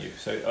father, haven't you?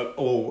 So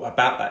all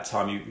about that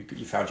time,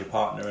 you found your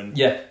partner,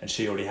 and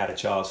she already had a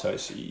child, so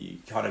you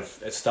kind of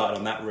started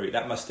on that route.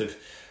 That must have,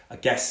 I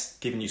guess,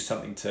 given you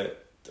something to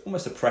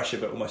almost a pressure,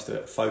 but almost a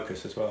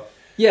focus as well.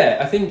 Yeah,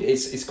 I think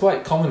it's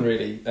quite common,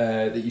 really,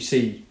 that you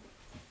see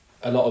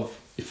a lot of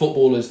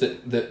footballers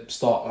that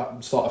start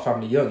a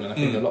family young, and I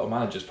think a lot of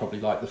managers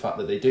probably like the fact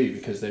that they do,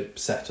 because they're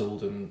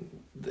settled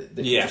and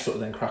they can just sort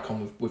of then crack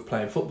on with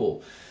playing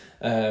football.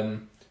 So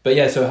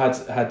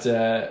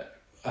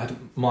I had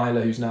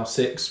Mila, who's now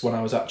 6, when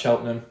I was at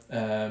Cheltenham,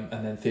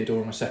 and then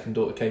Theodora, my second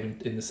daughter, came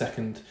in the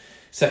second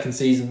second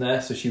season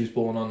there. So she was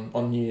born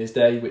on New Year's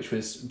Day, which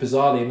was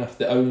bizarrely enough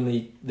the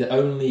only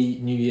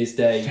New Year's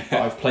Day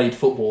that I've played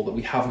football that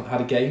we haven't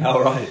had a game.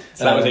 Oh right,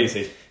 so that was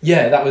easy.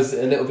 Yeah, that was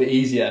a little bit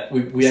easier.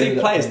 We see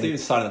players do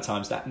sign of the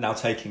times that now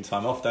taking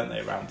time off, don't they,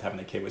 around having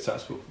a kid? Which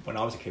that's when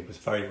I was a kid was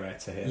very rare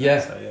to hear. Yeah,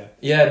 that, so,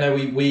 yeah. No,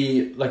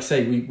 we like I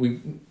say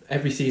we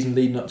every season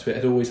leading up to it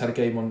had always had a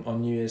game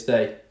on New Year's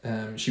Day.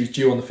 She was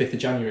due on the 5th of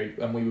January,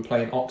 and we were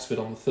playing Oxford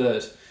on the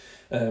 3rd.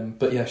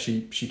 But yeah,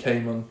 she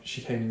came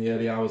in the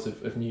early hours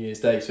of New Year's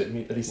Day, so at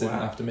least I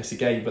didn't have to miss a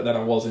game. But then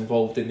I was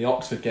involved in the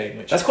Oxford game,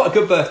 which that's quite a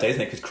good birthday,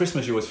 isn't it? Because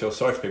Christmas you always feel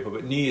sorry for people,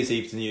 but New Year's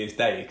Eve to New Year's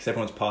Day, because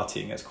everyone's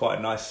partying, it's quite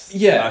a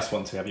nice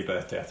one to have your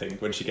birthday. I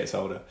think when she gets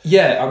older.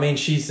 Yeah, I mean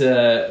she's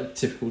a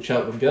typical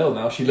Cheltenham girl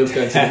now. She loves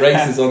going to the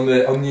races on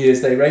New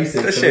Year's Day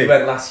races. So we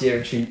went last year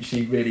and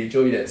she really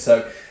enjoyed it.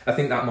 So I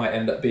think that might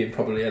end up being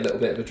probably a little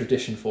bit of a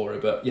tradition for her.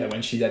 But yeah,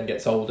 when she then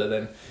gets older,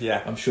 then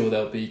I'm sure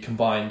there'll be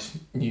combined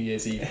New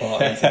Year's Eve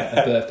parties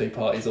and birthday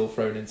parties all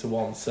thrown into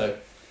one. So,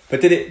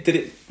 but did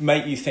it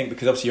make you think,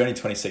 because obviously you're only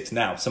 26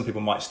 now, some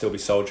people might still be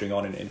soldiering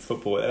on in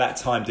football, at that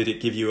time did it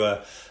give you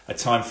a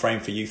time frame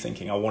for you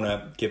thinking, I want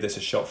to give this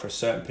a shot for a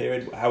certain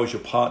period? How was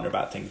your partner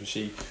about things? Was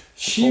she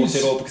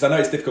supportive? Or because I know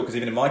it's difficult, because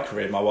even in my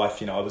career, my wife,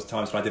 I was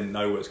times when I didn't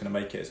know what was going to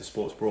make it as a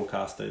sports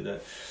broadcaster,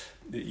 that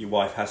your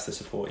wife has to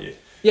support you.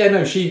 Yeah,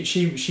 no,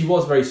 she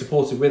was very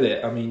supportive with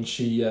it. I mean,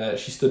 she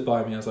stood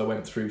by me as I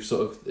went through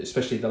sort of,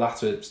 especially the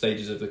latter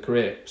stages of the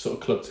career, sort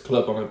of club to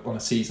club on a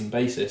season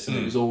basis. And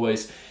it was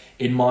always,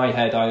 in my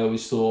head, I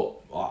always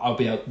thought,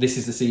 this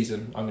is the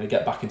season, I'm going to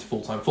get back into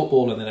full-time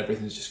football, and then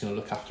everything's just going to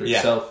look after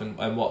itself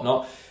and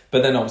whatnot.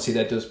 But then obviously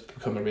there does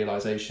become a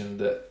realisation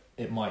that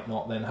it might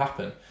not then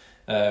happen.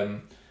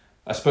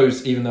 I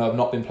suppose even though I've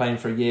not been playing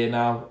for a year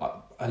now,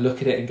 I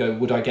look at it and go,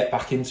 would I get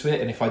back into it?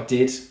 And if I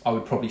did, I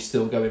would probably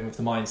still go in with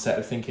the mindset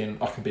of thinking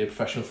I can be a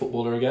professional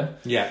footballer again.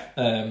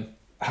 Yeah.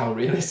 How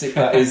realistic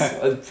that is,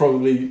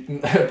 probably.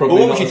 But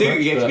what would you do?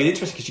 It'd be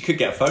interesting because you could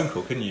get a phone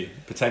call, couldn't you?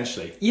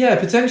 Potentially. Yeah,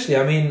 potentially.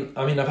 I mean,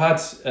 I've had,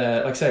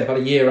 like I say, I've had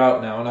a year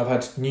out now, and I've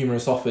had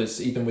numerous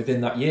offers even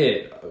within that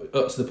year,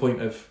 up to the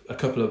point of a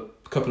couple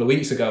of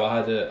weeks ago, I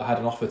had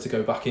an offer to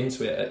go back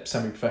into it at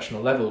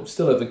semi-professional level,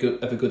 still of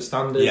a good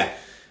standard. Yeah.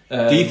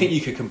 Do you think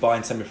you could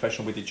combine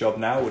semi-professional with your job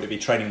now? Or would it be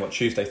training,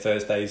 Tuesday,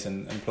 Thursdays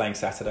and playing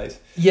Saturdays?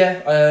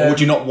 Yeah. Or would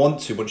you not want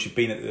to once you've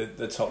been at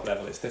the top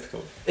level? It's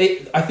difficult.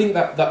 I think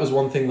that was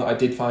one thing that I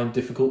did find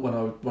difficult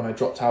when I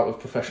dropped out of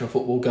professional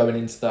football, going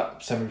into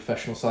that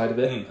semi-professional side of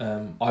it.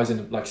 I was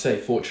in, like I say,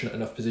 fortunate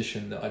enough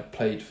position that I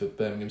played for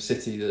Birmingham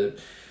City. The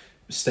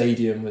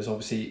stadium was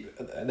obviously,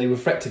 they were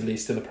effectively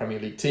still a Premier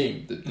League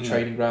team. The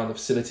training ground, the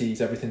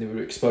facilities, everything they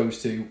were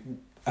exposed to.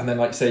 And then,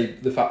 like I say,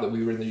 the fact that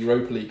we were in the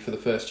Europa League for the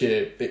first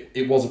year,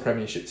 it was a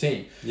Premiership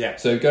team. Yeah.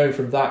 So going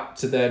from that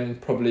to then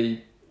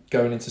probably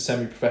going into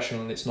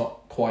semi-professional, and it's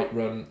not quite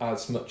run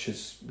as much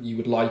as you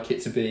would like it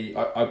to be,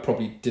 I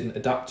probably didn't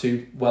adapt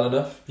to well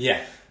enough.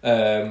 Yeah.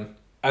 And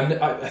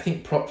I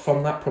think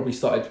from that probably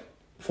started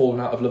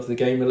falling out of love of the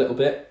game a little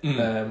bit.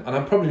 And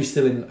I'm probably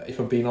still in, if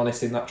I'm being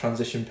honest, in that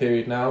transition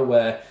period now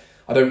where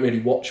I don't really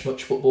watch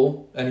much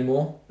football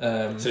anymore.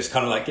 So it's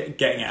kind of like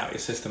getting out of your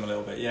system a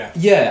little bit, yeah.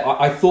 Yeah,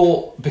 I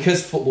thought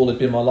because football had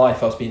been my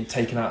life, I was being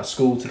taken out of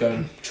school to go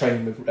and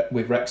train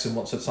with Wrexham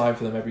once at a time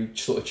for them. Every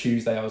sort of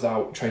Tuesday I was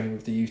out training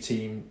with the U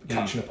team,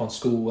 catching up on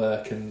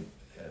schoolwork, and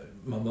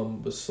my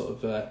mum was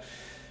sort of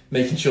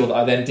making sure that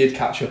I then did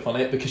catch up on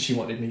it because she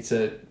wanted me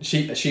to...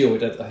 She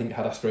always, I think,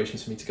 had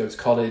aspirations for me to go to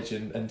college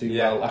and do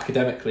well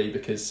academically,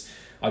 because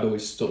I'd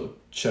always sort of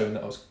shown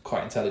that I was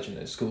quite intelligent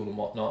at school and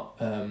whatnot.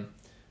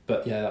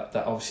 But yeah,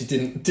 that obviously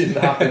didn't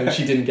happen.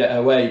 She didn't get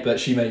her way, but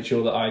she made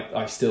sure that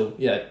I still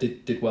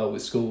did well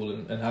with school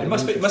and had.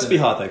 It must be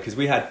hard though, because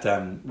we had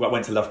I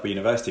went to Loughborough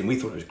University and we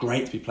thought it was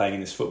great to be playing in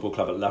this football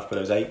club at Loughborough. There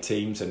was 8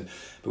 teams,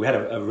 but we had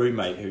a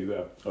roommate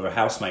or a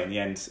housemate in the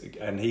end,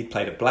 and he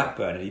played at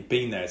Blackburn, and he'd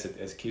been there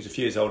he was a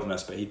few years older than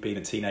us, but he'd been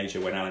a teenager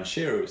when Alan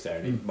Shearer was there,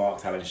 and he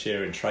marked Alan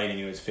Shearer in training.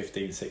 He was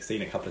 15,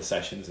 16, a couple of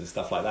sessions and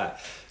stuff like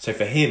that. So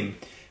for him,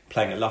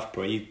 playing at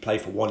Loughborough, he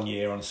played for 1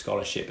 year on a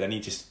scholarship, then he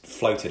just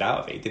floated out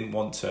of it. He didn't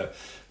want to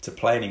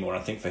play anymore.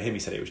 And I think for him, he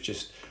said it was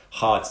just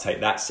hard to take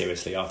that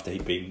seriously after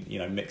he'd been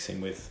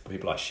mixing with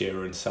people like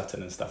Shearer and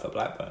Sutton and stuff at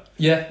Blackburn.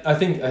 Yeah, I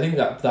think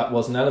that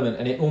was an element,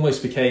 and it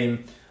almost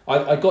became.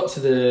 I got to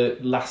the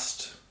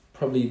last,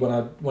 probably when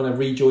I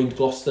rejoined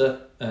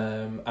Gloucester,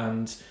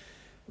 and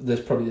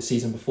there's probably the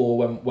season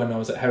before when I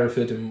was at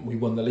Hereford and we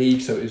won the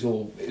league. So it was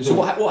all.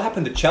 What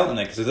happened at Cheltenham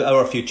then? Because there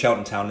are a few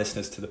Cheltenham Town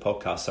listeners to the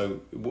podcast. So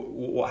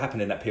what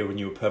happened in that period when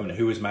you were permanent?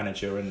 Who was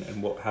manager and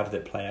how did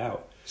it play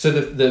out? So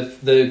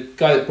the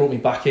guy that brought me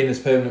back in as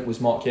permanent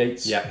was Mark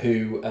Yates,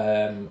 who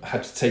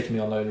had taken me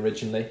on loan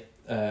originally.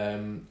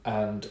 And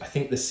I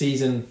think that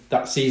season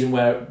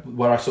where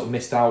I sort of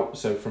missed out,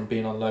 so from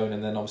being on loan,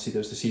 and then obviously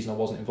there was the season I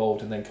wasn't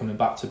involved, and then coming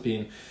back to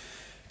being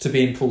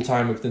full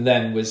time with them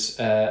then was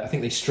I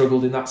think they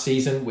struggled in that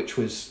season, which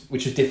was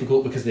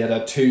difficult because they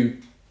had 2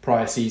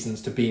 prior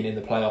seasons to being in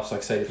the playoffs. Like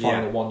I say, the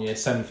final 1 year,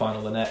 semi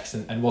final the next,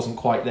 and wasn't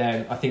quite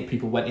there. And I think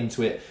people went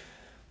into it.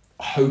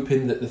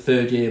 hoping that the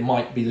third year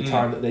might be the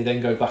time that they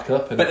then go back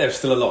up. But there was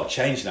still a lot of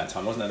change in that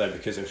time, wasn't there, though,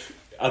 because of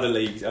other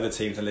leagues, other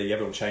teams in the league,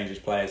 everyone changes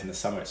players in the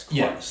summer. It's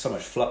quite so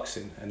much flux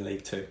in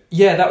League Two.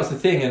 Yeah, that was the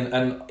thing,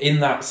 and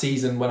in that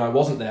season when I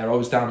wasn't there, I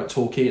was down at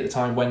Torquay at the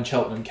time when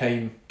Cheltenham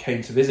came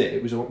to visit.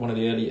 It was one of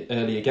the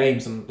earlier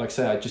games, and like I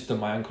say, I'd just done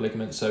my ankle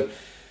ligament, so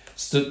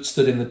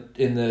stood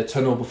in the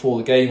tunnel before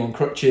the game on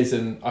crutches,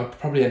 and I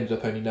probably ended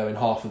up only knowing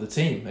half of the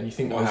team. And you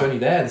think, I was only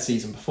there the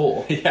season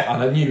before, and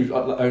I knew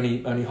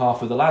only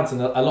half of the lads,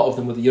 and a lot of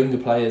them were the younger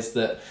players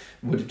that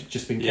would have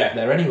just been kept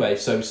there anyway.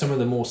 So some of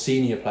the more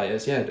senior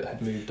players,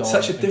 had moved on.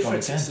 Such a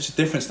difference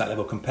at that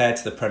level compared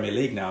to the Premier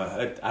League now. I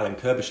heard Alan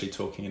Kirbishley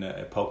talking in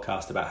a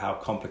podcast about how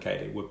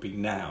complicated it would be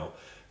now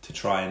to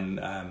try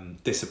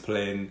and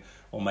discipline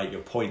or make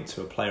your point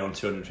to a player on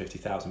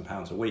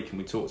 £250,000 a week. And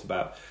we talked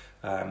about,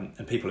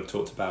 and people have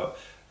talked about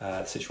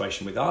the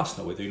situation with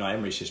Arsenal, with Unai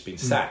Emery's just been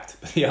sacked,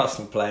 but the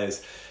Arsenal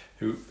players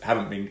who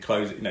haven't been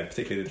closing,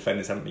 particularly the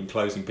defenders haven't been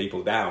closing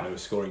people down who are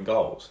scoring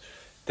goals.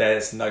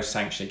 There's no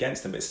sanction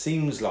against them. But it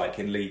seems like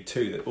in League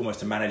Two that almost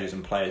the managers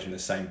and players are in the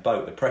same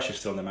boat. The pressure's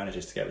still on the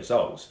managers to get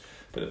results,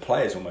 but the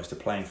players almost are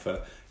playing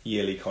for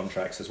yearly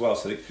contracts as well.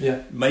 So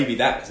maybe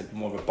that is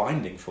more of a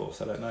binding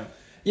force. I don't know.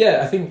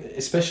 Yeah, I think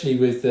especially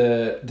with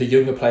the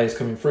younger players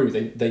coming through,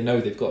 they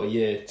know they've got a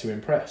year to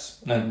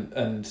impress,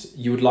 and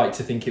you would like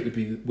to think it would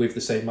be with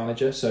the same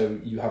manager, so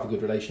you have a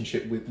good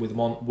relationship with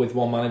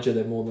one manager.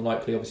 They're more than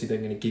likely, obviously, they're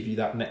going to give you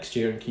that next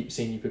year and keep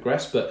seeing you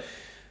progress. But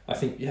I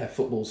think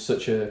football's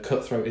such a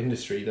cutthroat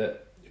industry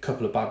that a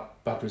couple of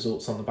bad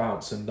results on the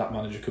bounce and that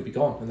manager could be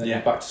gone, and then you're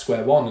back to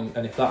square one.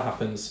 And if that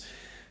happens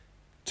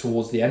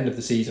towards the end of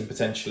the season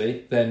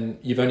potentially, then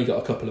you've only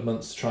got a couple of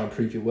months to try and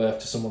prove your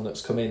worth to someone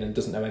that's come in and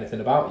doesn't know anything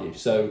about you.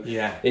 So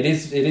it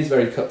is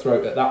very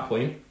cutthroat at that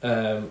point,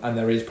 and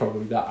there is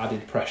probably that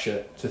added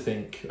pressure to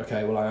think,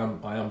 okay, well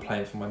I am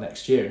playing for my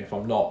next year, and if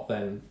I'm not,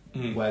 then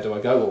where do I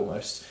go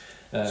almost.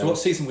 So what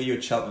season were you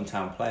at Cheltenham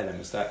Town player then?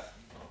 Was that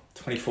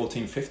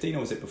 2014-15 or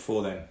was it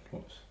before then?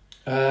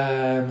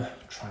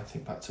 Trying to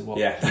think back to what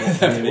year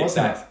was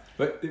that?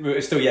 But it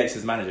was still Yates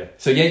as manager.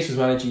 So Yates was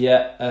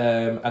manager,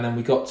 and then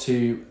we got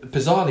to,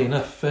 bizarrely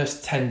enough,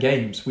 first 10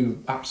 games we were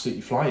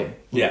absolutely flying.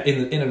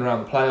 In and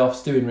around the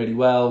playoffs, doing really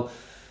well.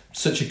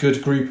 Such a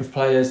good group of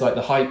players. Like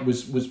the hype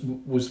was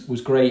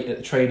great at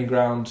the training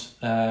ground,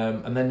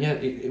 and then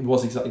it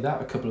was exactly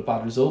that. A couple of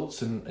bad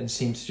results, and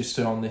seemed to just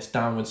sit on this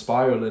downward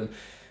spiral, and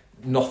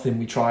nothing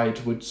we tried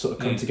would sort of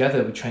come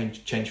together. We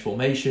change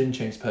formation,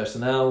 change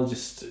personnel,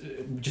 just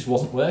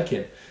wasn't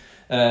working.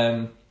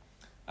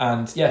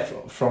 And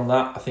from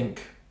that, I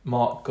think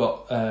Mark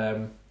got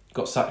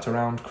sacked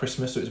around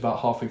Christmas, so it was about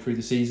halfway through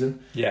the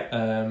season.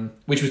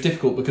 Which was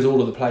difficult because all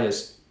of the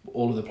players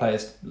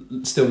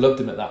still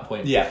loved him at that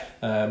point.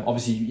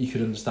 Obviously, you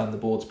could understand the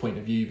board's point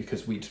of view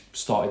because we'd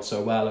started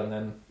so well, and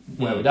then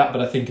where we'd at.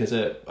 But I think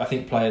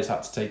players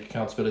had to take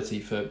accountability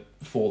for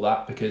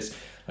that because,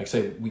 like I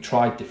say, we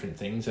tried different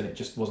things and it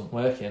just wasn't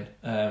working.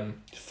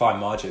 Fine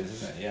margins,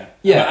 isn't it?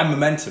 Yeah. And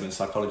momentum and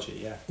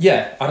psychology.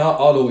 Yeah, and I'll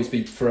always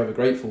be forever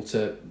grateful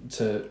to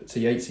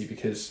Yatesy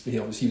because he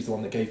was the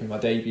one that gave me my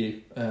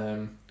debut.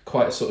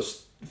 Quite a sort of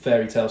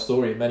fairy tale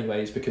story in many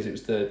ways because it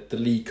was the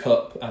League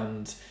Cup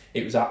and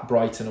it was at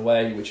Brighton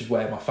away, which is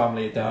where my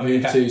family had then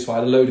moved to. So I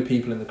had a load of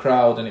people in the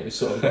crowd, and it was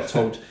sort of got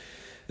told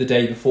the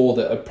day before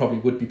that I probably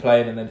would be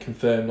playing, and then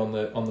confirmed on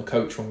the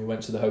coach when we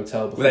went to the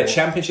hotel. Before. Were they a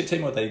Championship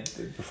team, or were they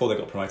before they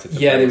got promoted?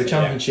 They were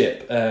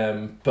Championship.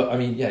 But I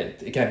mean,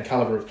 again,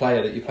 calibre of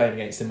player that you're playing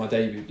against in my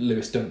debut.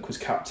 Lewis Dunk was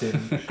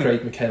captain,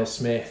 Craig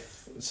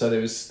McHale-Smith. So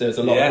there was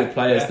a lot of good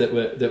players that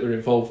were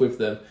involved with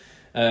them.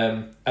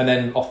 And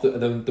then off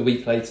the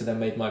week later, then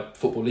made my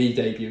Football League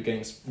debut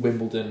against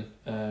Wimbledon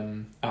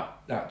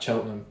at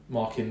Cheltenham,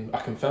 marking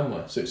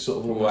Akinfenwa. So it's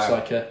sort of almost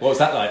like a. What was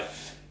that like?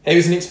 It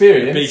was an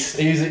experience.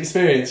 It was an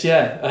experience,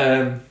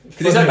 yeah.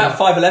 Because he's only about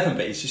 5'11",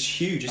 but he's just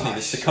huge, isn't he?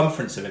 The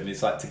circumference of him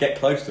is like to get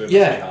close to him.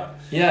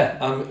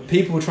 Yeah.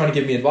 People were trying to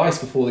give me advice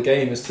before the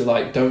game as to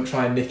like, don't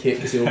try and nick it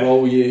because he'll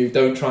roll you.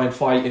 Don't try and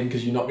fight him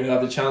because you're not going to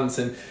have a chance.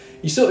 And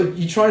you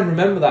try and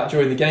remember that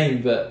during the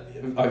game, but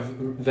I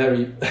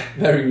very,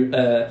 very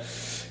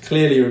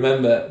clearly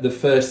remember the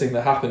first thing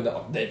that happened.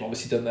 They've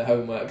obviously done their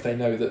homework. They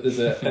know that there's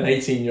a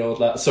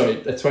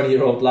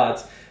 20-year-old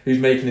lad who's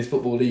making his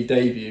Football League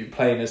debut,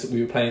 playing as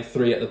we were playing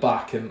three at the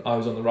back, and I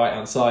was on the right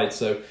hand side.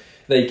 So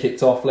they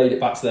kicked off, laid it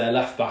back to their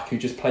left back, who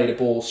just played a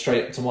ball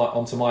straight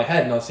onto my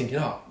head, and I was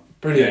thinking,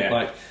 brilliant!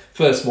 Like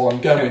first one,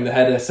 go and win the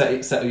header,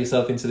 settle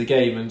yourself into the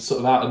game, and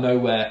sort of out of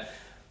nowhere,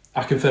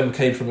 Akinfenwa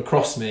came from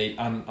across me,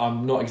 and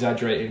I'm not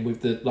exaggerating,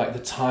 with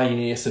the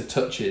tiniest of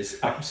touches,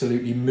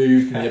 absolutely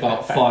moved me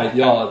about 5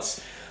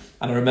 yards.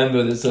 And I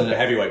remember there's a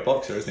heavyweight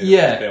boxer, isn't he?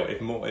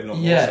 If not more so,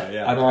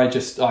 And I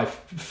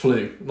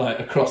flew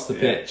across the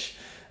pitch.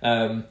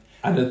 And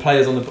the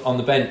players on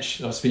the bench,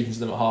 I was speaking to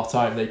them at half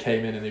time, they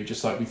came in and they were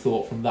just like, we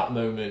thought from that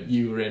moment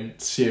you were in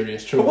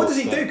serious trouble. But what does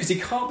he do? Because he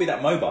can't be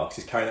that mobile because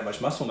he's carrying that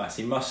much muscle mass.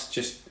 He must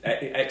just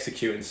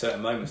execute in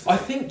certain moments. I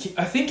think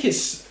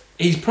it's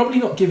he's probably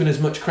not given as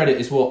much credit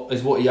as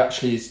what he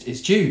actually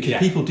is due, because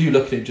people do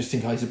look at him just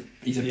think, oh,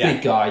 he's a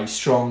big guy, he's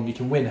strong, he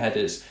can win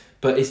headers,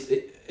 but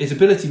his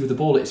ability with the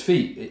ball at his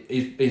feet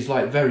is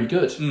like very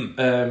good.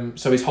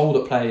 So his hold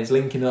up play, his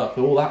linking up,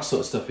 all that sort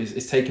of stuff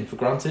is taken for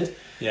granted.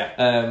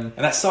 And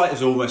that sight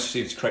is almost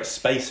seems to create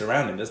space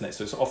around him, doesn't it?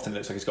 So it often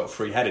looks like he's got a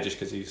free header just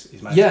because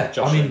he's managed to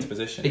jostle into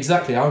position.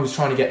 Exactly. I was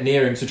trying to get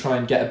near him to try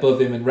and get above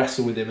him and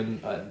wrestle with him,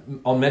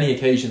 and on many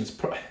occasions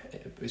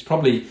it's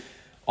probably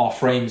our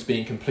frames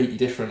being completely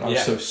different. I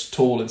was so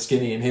tall and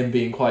skinny, and him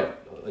being quite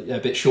a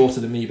bit shorter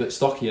than me but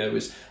stockier.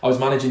 I was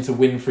managing to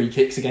win free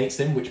kicks against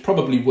him, which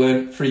probably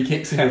weren't free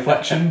kicks in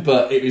reflection,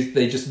 but it was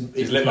made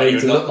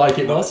to look like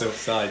it was.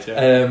 Offside,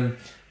 that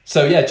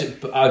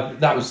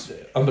was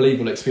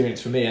unbelievable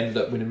experience for me. Ended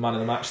up winning man of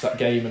the match that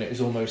game, and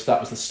that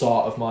was the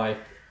start of my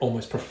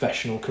almost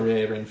professional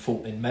career in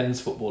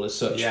men's football as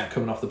such.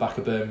 Coming off the back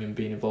of Birmingham,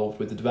 being involved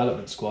with the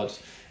development squad.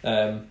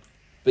 So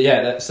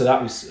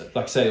that was,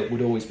 like I say, I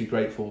would always be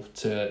grateful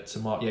to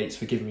Mark Yates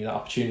for giving me that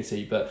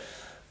opportunity. But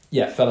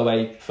fell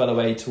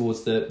away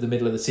towards the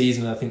middle of the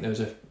season. I think there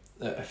was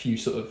a few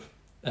sort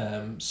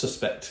of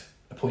suspect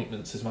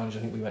appointments as manager.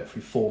 I think we went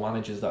through 4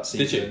 managers that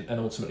season, and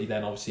ultimately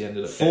then obviously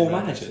ended up 4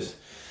 managers.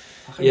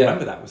 I can't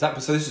remember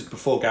that. So this is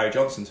before Gary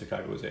Johnson took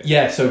over, was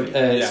it?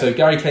 So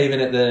Gary came in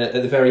at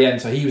the very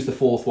end. So he was the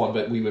 4th one,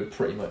 but we were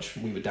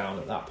down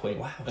at that point.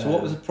 Wow. So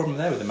what was the problem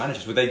there with the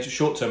managers? Were they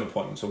short-term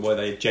appointments, or were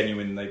they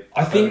genuinely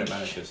permanent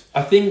managers?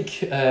 I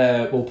think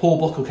Paul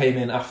Buckle came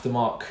in after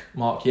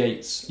Mark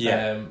Yates,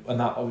 and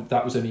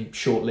that was only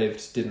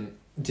short-lived.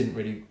 Didn't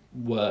really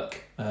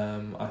work.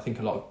 I think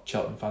a lot of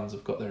Cheltenham fans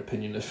have got their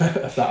opinion of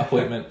that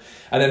appointment.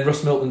 And then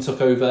Russ Milton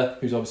took over,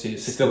 who's obviously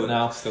assistant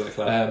now. Still the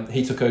club.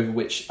 He took over,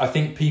 which I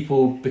think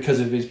people, because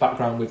of his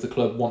background with the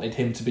club, wanted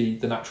him to be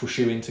the natural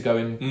shoe-in to go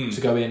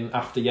in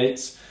after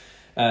Yates,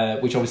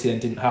 which obviously then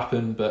didn't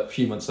happen. But a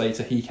few months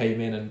later, he came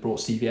in and brought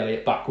Stevie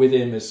Elliott back with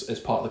him as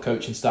part of the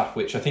coaching staff,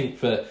 which I think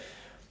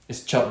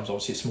Cheltenham's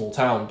obviously a small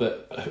town,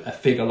 but a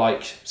figure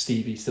like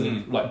Stevie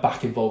still like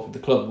back involved with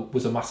the club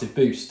was a massive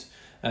boost.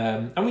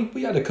 And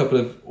we had a couple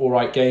of all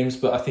right games,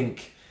 but I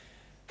think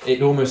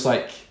it almost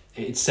like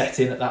it set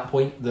in at that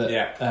point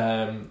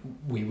that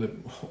we were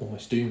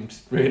almost doomed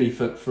really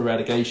for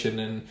relegation,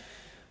 and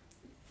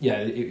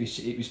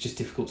it was just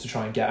difficult to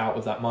try and get out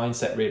of that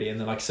mindset really. And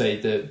then, like I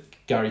say,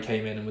 Gary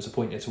came in and was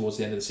appointed towards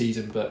the end of the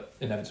season, but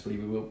inevitably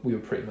we were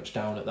pretty much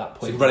down at that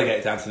point. So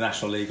relegated down to the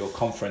National League or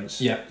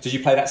Conference. Yeah. Did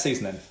you play that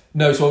season then?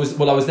 No, so I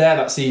was there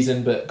that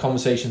season, but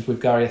conversations with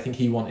Gary, I think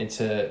he wanted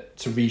to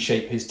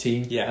reshape his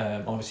team.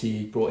 Yeah. Obviously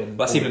he brought in.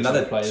 That's even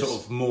another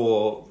sort of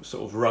more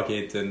sort of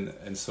rugged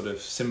and sort of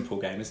simple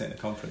game, isn't it, in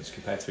the Conference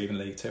compared to even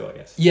League Two, I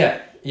guess.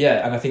 Yeah,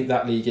 and I think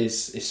that league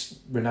is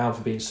renowned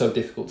for being so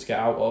difficult to get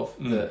out of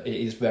that it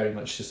is very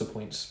much just a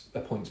points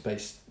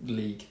based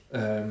league.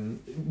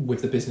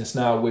 With the business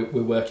now,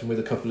 we're working with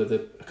a couple of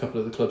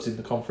the clubs in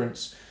the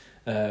Conference.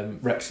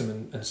 Wrexham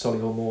and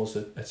Solihull Moors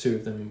are 2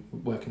 of them,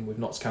 working with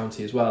Notts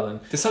County as well. And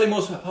did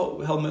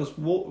Solihull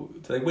Moors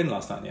did they win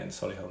last night in the end?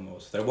 Solihull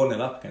Moors, they were 1-0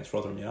 up against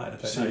Rotherham United.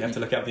 I don't know. You have to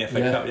look up the FA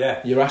Cup.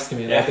 Yeah, you're asking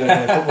me. I don't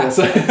know football.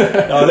 So.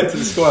 No, I looked at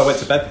the score. I went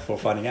to bed before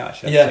finding out.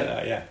 Actually.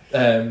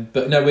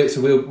 But no,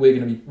 we're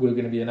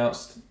going to be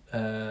announced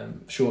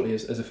shortly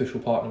as official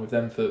partner with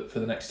them for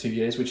the next 2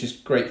 years, which is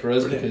great for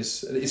us. Brilliant.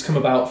 Because it's come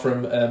about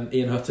from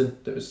Ian Hutton,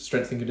 that was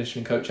strength and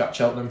conditioning coach at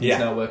Cheltenham. He's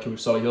now working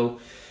with Solihull.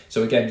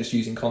 So again, just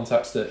using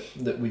contacts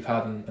that we've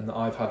had and that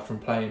I've had from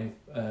playing,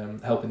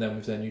 helping them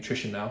with their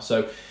nutrition now.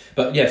 So,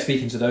 but yeah,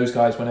 speaking to those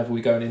guys whenever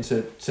we're going in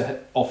to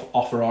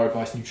offer our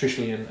advice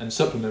nutritionally and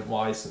supplement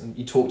wise, and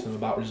you talk to them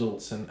about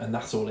results, and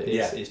that's all it is.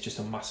 Yeah. It's just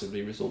a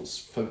massively results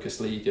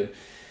focused league, and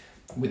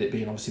with it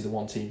being obviously the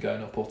one team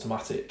going up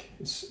automatic,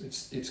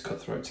 it's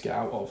cutthroat to get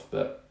out of,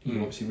 but you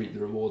obviously reap the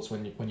rewards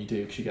when you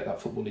do, because you get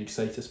that Football League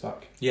status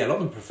back. Yeah, a lot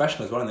of them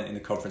professional as well in the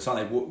Conference,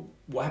 aren't they?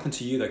 What happened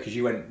to you though? Because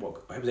you went, was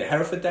it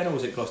Hereford then, or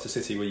was it Gloucester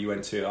City where you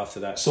went to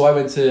after that? So I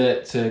went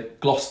to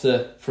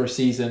Gloucester for a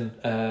season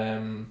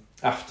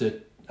after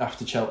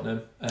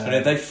Cheltenham. And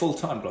are they full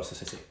time, Gloucester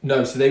City?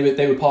 No, so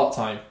they were part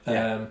time.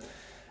 And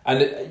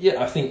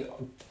I think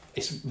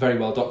it's very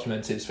well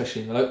documented,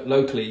 especially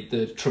locally,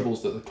 the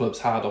troubles that the clubs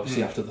had,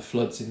 obviously, after the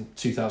floods in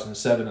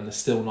 2007, and they're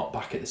still not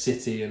back at the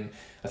city. And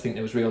I think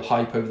there was real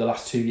hype over the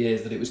last 2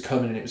 years that it was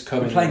coming, and it was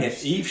coming. They're playing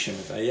at Evesham,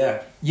 were they?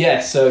 Yeah.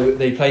 Yeah, so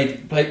they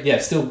played. Yeah,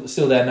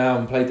 still there now,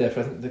 and played there for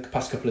I think the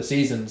past couple of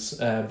seasons.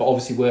 But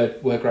obviously,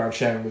 we're ground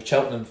sharing with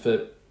Cheltenham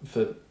for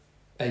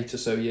 8 or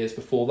so years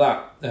before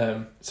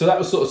that. So that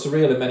was sort of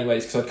surreal in many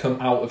ways, because I'd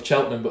come out of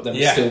Cheltenham but then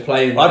was still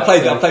playing. I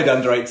played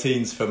under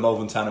 18s for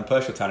Malvern Town and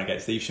Pershore Town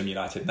against Evesham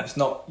United. And that's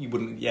not, you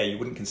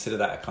wouldn't consider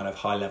that a kind of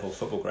high level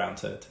football ground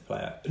to play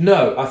at.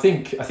 No, I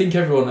think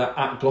everyone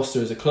at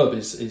Gloucester as a club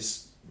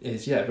is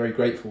very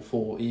grateful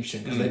for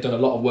Evesham, because they've done a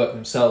lot of work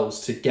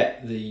themselves to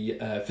get the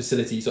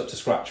facilities up to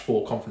scratch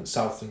for Conference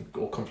South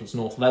or Conference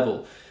North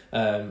level.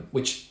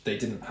 Which they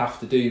didn't have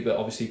to do, but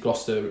obviously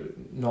Gloucester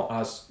not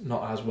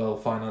as well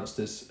financed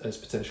as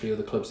potentially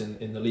other clubs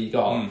in the league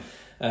are.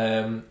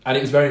 And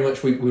it was very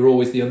much, we were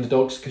always the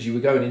underdogs, because you were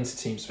going into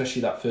teams,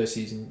 especially that first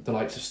season, the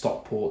likes of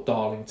Stockport,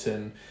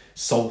 Darlington,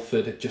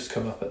 Salford had just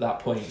come up at that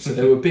point. So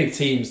there were big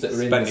teams that were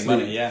spending in this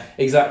money, league. yeah.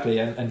 Exactly,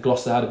 and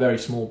Gloucester had a very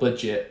small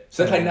budget.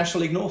 So they played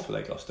National League North, were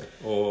they, Gloucester?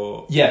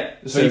 Or yeah.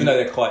 So even though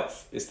they're quite...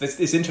 It's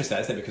interesting,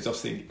 isn't it? Because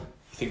obviously you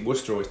think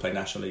Worcester always play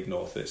National League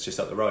North, it's just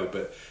up the road,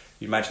 but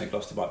you imagine that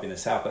Gloucester might be in the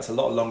south. That's a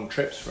lot of long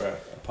trips for a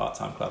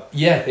part-time club.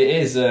 Yeah, it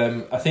is.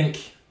 I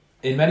think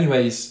in many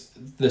ways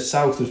the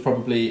South was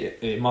probably,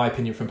 in my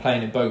opinion, from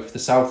playing in both, the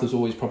South was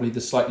always probably the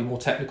slightly more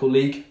technical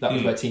league. That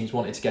was where teams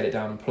wanted to get it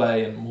down and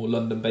play, and more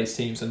London-based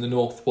teams, and the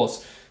North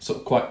was sort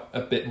of quite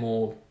a bit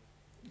more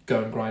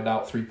go and grind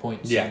out 3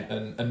 points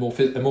and a more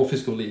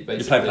physical league,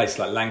 basically. You play places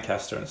like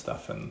Lancaster and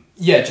stuff. And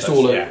just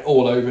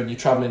all over, and you're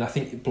travelling. I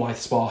think Blythe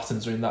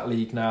Spartans are in that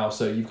league now,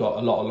 so you've got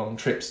a lot of long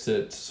trips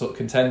to sort of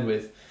contend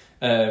with.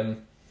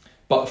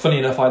 But funny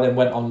enough, I then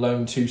went on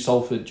loan to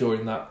Salford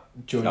during that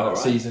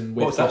season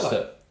with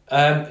Gloucester.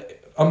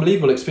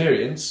 Unbelievable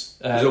experience.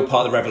 It was all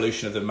part of the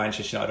revolution of the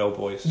Manchester United Old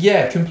Boys.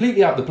 Yeah,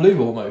 completely out of the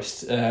blue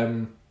almost. We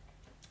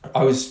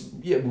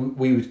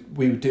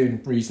were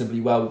doing reasonably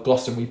well with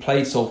Gloucester, and we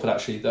played Salford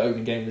actually the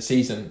opening game of the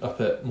season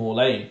up at Moor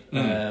Lane,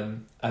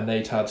 and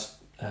they'd had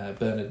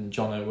Bernard and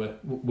Jono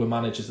were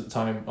managers at the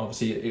time.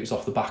 Obviously, it was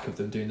off the back of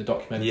them doing the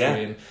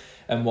documentary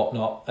and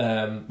whatnot.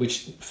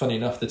 Which, funny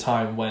enough, the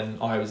time when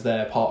I was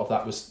there, part of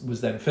that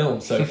was then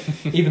filmed. So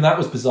even that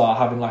was bizarre,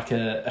 having like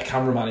a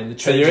cameraman in the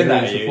changing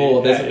rooms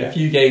before. There's a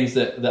few games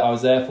that I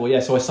was there for.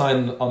 Yeah, so I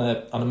signed on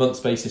a month's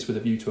basis with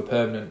a view to a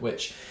permanent,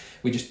 which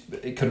we just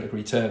couldn't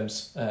agree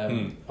terms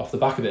off the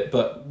back of it.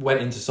 But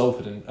went into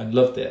Salford and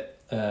loved it.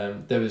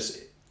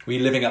 Were you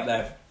living up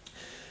there?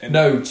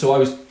 No, so I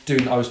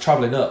was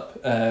travelling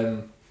up.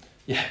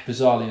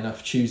 Bizarrely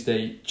enough,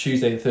 Tuesday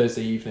and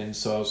Thursday evenings.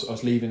 So I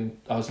was leaving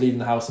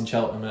the house in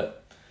Cheltenham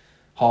at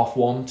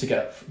 1:30 to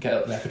get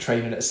up there for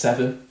training at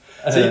 7.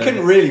 So you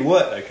couldn't really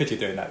work though, could you?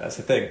 Doing that? That's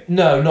the thing.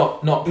 No,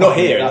 not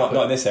here, not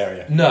in this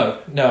area.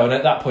 No. And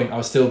at that point, I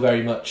was still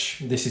very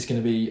much. This is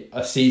going to be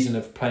a season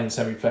of playing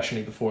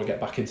semi-professionally before I get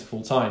back into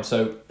full time.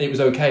 So it was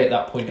okay at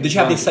that point. Did you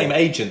have the same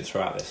agent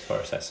throughout this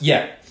process?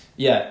 Yeah.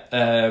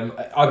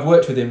 I've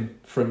worked with him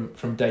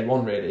from day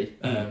one, really.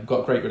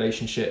 Got a great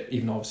relationship,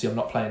 even though obviously I'm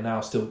not playing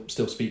now, still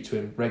speak to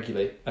him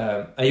regularly.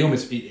 And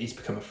he's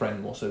become a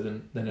friend more so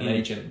than an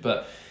agent.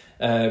 But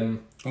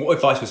and what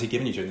advice was he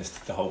giving you during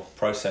the whole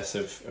process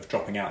of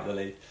dropping out of the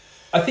league?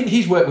 I think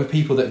he's worked with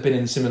people that have been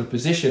in a similar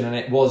position, and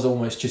it was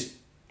almost just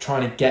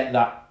trying to get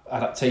that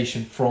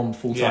adaptation from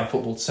full-time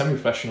football to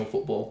semi-professional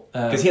football,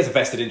 because he has a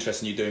vested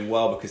interest in you doing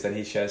well, because then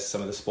he shares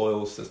some of the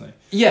spoils, doesn't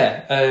he?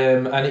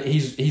 And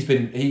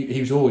he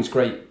was always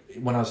great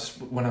when I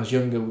was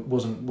younger.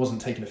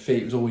 Wasn't taking a fee.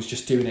 It was always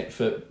just doing it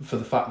for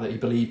the fact that he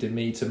believed in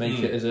me to make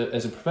it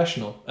as a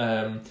professional.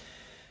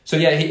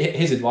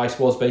 His advice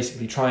was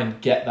basically try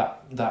and get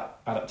that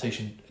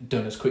adaptation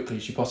done as quickly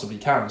as you possibly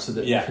can, so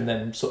that you can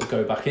then sort of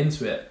go back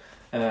into it.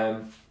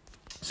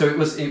 So it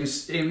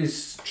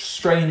was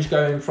strange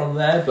going from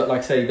there, but like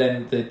I say,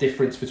 then the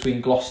difference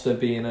between Gloucester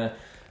being a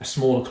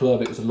smaller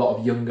club, it was a lot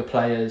of younger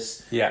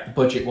players. Yeah, the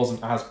budget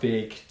wasn't as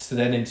big. So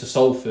then into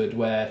Salford,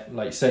 where,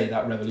 like you say,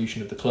 that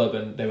revolution of the club,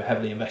 and they were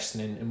heavily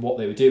investing in what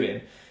they were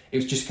doing. It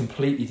was just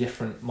completely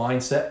different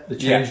mindset. The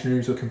changing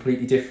rooms were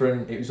completely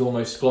different. It was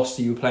almost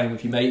Gloucester, you were playing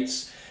with your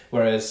mates,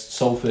 whereas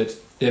Salford,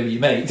 they were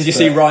your mates. Did you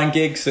see Ryan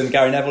Giggs and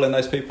Gary Neville and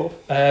those people?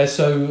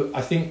 So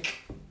I think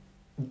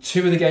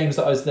 2 of the games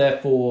that I was there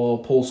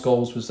for, Paul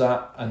Scholes was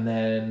that, and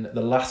then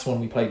the last one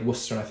we played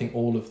Worcester, and I think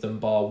all of them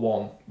bar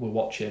one were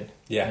watching.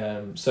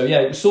 Yeah. We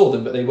saw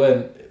them, but they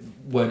weren't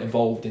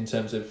involved in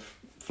terms of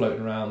floating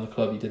around the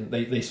club.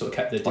 They sort of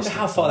kept their distance. I wonder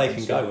how far they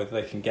can go, whether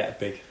they can get a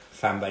big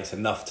fan base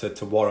enough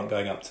to warrant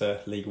going up to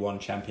League One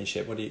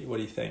Championship. What do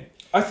you think?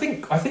 I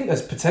think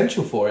there's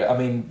potential for it. I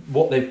mean,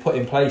 what they've put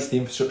in place, the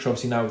infrastructure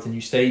obviously now with the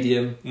new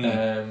stadium.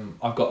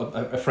 I've got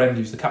a friend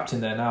who's the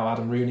captain there now,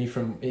 Adam Rooney,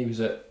 he was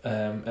at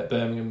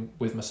Birmingham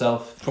with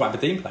myself. From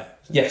Aberdeen player?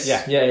 Yes,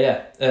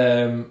 yeah.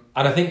 And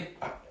I think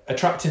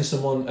attracting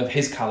someone of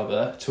his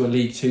calibre to a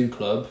League Two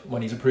club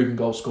when he's a proven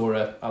goal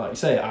scorer, like you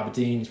say, at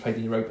Aberdeen, he's played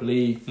in the Europa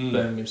League,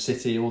 Birmingham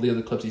City, all the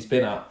other clubs he's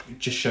been at, it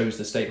just shows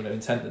the statement of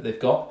intent that they've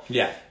got.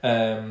 Yeah.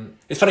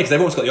 It's funny because they've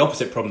almost got the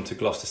opposite problem to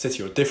Gloucester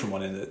City, or a different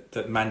one, in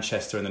that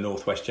Manchester and the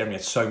North West generally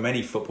have so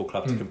many football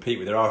clubs to compete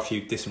with. There are a few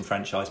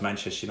disenfranchised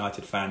Manchester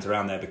United fans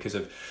around there because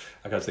of,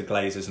 I guess, the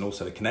Glazers and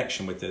also the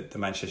connection with the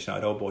Manchester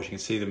United Old Boys. You can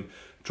see them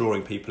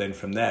drawing people in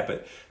from there.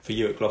 But for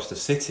you at Gloucester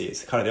City,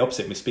 it's kind of the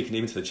opposite. We're speaking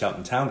even to the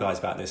Cheltenham Town guys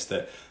about this,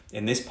 that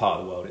in this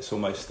part of the world, it's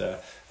almost an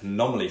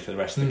anomaly for the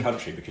rest of the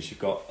country, because you've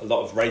got a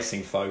lot of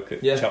racing folk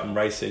at Cheltenham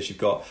Races. You've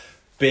got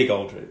big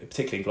old,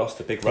 particularly in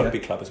Gloucester, big rugby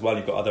club as well.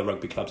 You've got other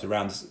rugby clubs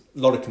around. There's a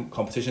lot of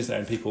competitions there,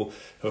 and people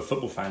who are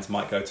football fans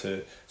might go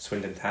to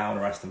Swindon Town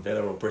or Aston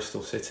Villa or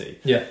Bristol City.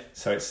 Yeah.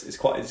 So it's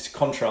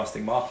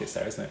contrasting markets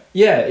there, isn't it?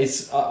 Yeah,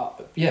 it's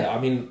I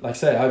mean, like I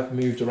say, I've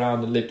moved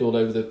around and lived all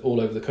over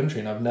the country,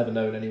 and I've never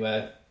known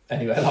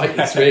anywhere like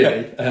this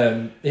really.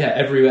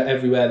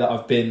 Everywhere that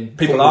I've been,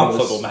 people aren't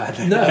football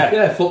mad.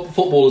 No,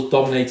 football has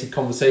dominated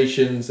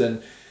conversations,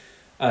 and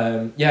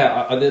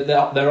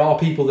there are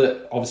people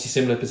that obviously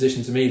similar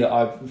position to me that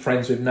I'm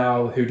friends with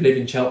now who live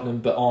in Cheltenham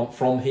but aren't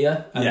from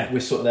here, and we're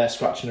sort of there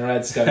scratching our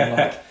heads going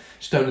like,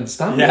 just don't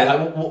understand it.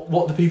 Like,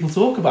 what do people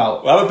talk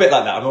about? Well, I'm a bit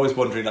like that. I'm always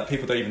wondering, like,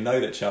 people don't even know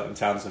that Cheltenham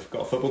Towns have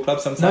got a football club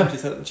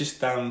sometimes. No. Just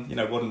down,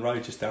 Wadden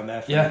Road, just down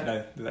there. From,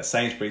 that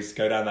Sainsbury's,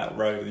 go down that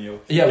road and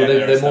you'll... Yeah, well,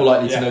 they're more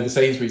likely to know the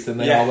Sainsbury's than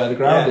they are where the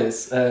ground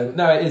is.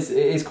 No, it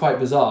is quite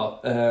bizarre.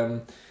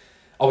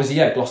 Obviously,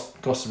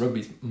 Gloucester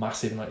Rugby's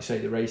massive, and like you say,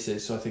 the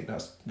races. So I think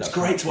that's it's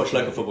great to watch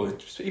local football.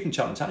 Even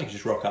Cheltenham Town, you can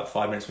just rock up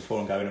 5 minutes before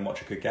and go in and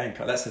watch a good game.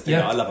 That's the thing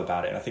that I love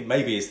about it. And I think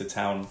maybe as the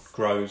town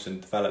grows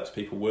and develops,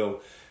 people will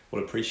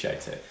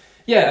appreciate it.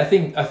 Yeah, I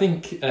think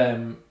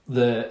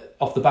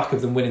off the back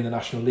of them winning the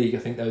National League, I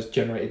think those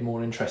generated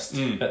more interest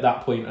at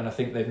that point, and I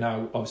think they've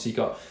now obviously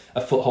got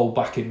a foothold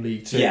back in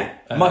League Two. Yeah,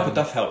 Michael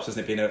Duff helps,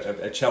 hasn't it, being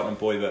a Cheltenham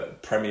boy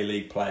but Premier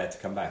League player to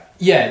come back?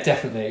 Yeah,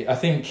 definitely. I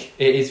think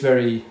it is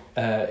very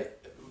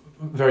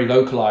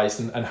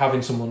localised, and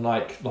having someone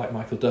like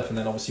Michael Duff, and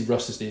then obviously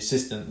Russ as the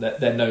assistant,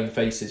 they're known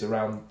faces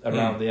around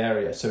the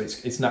area, so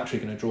it's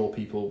naturally going to draw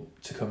people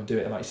to come and do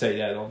it. And like you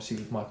say, obviously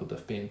with Michael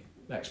Duff being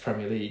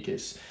ex-Premier League,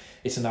 it's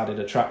an added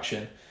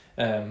attraction.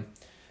 But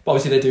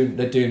obviously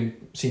they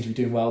seem to be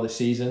doing well this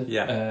season.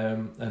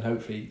 And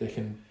hopefully they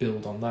can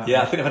build on that.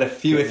 Yeah, I think they've had a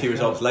few iffy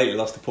results lately.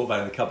 Lost to Port Vale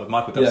in the Cup, but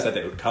Michael Duff said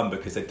it would come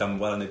because they've done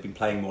well and they've been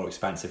playing more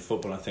expansive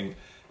football. I think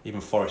even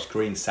Forest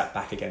Green sat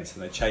back against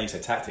them. They changed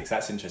their tactics.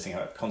 That's interesting how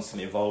it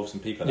constantly evolves,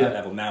 and people at that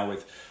level now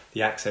with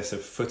the access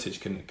of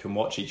footage can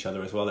watch each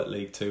other as well at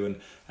League Two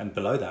and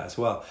below that as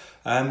well.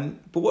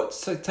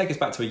 But take us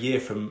back to a year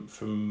from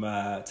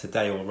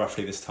today, or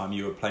roughly this time.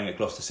 You were playing at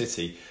Gloucester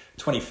City,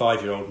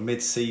 25-year-old,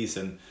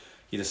 mid-season.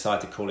 You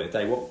decided to call it a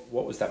day.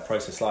 What was that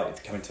process like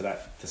to coming to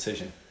that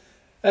decision?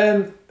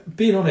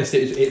 Being honest,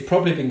 it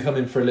probably been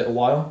coming for a little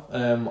while.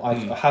 I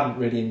hadn't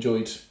really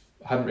enjoyed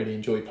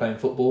playing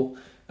football.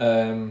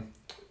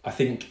 I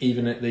think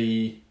even at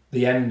the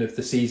end of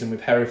the season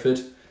with Hereford,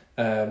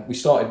 we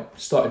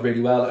started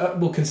really well.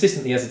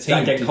 Consistently as a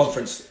team. That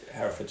conference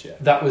Hereford, yeah.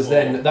 That was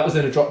then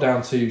a drop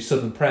down to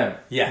Southern Prem.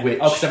 Yeah.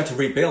 Because they had to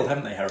rebuild,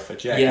 haven't they,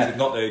 Hereford? Yeah. It's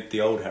not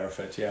the old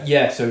Hereford. Yeah.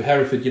 Yeah. So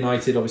Hereford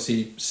United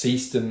obviously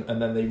ceased, and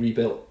then they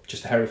rebuilt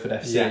just Hereford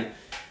FC.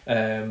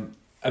 Yeah.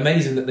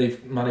 Amazing that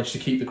they've managed to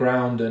keep the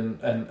ground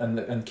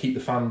and keep the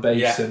fan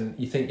base. Yeah. And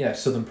you think,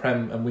 Southern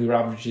Prem, and we were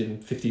averaging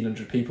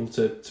 1,500 people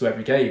to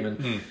every game,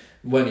 and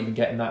weren't even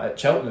getting that at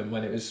Cheltenham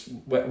when it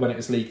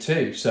was League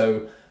Two.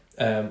 So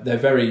they're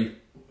very,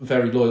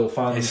 very loyal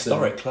fans.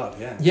 Historic club,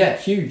 yeah. Yeah,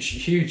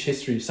 huge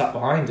history sat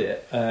behind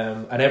it,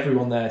 and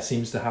everyone there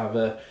seems to have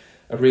a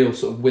real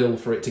sort of will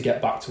for it to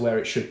get back to where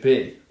it should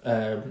be.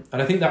 And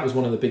I think that was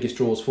one of the biggest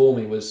draws for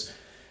me was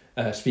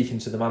speaking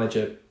to the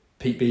manager,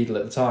 Pete Beadle,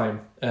 at the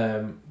time.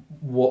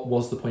 What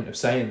was the point of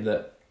saying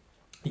that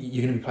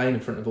you're going to be playing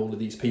in front of all of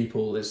these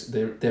people?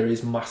 There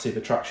is massive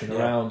attraction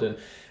around, and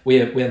we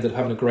ended up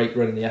having a great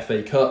run in the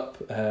FA Cup.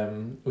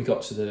 We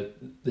got to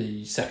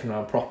the second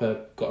round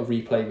proper, got a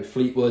replay with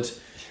Fleetwood.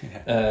 They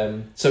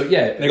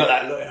got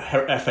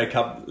that FA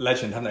Cup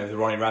legend, haven't they, with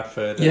Ronnie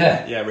Radford?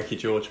 And, Ricky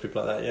George,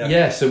 people like that.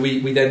 Yeah. So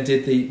we then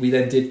did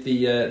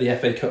the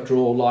FA Cup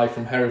draw live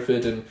from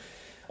Hereford, and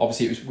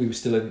obviously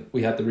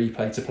we had the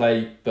replay to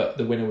play, but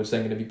the winner was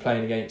then going to be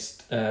playing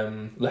against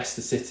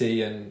Leicester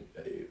City and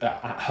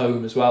at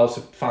home as well.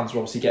 So fans were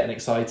obviously getting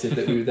excited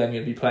that we were then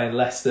going to be playing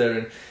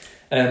Leicester,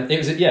 and it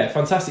was a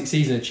fantastic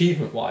season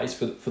achievement wise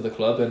for the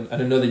club, and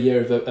another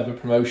year of a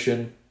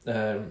promotion.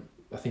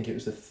 I think it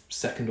was the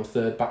second or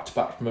third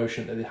back-to-back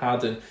promotion that they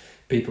had, and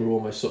people were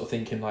almost sort of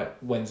thinking like,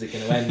 when's it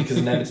going to end? Because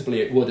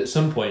inevitably it would at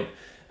some point.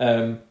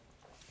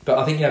 But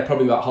I think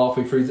probably about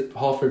halfway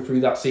through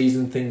that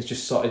season, things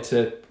just started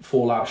to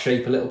fall out of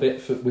shape a little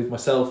bit with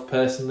myself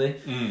personally.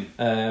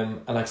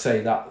 And like I say,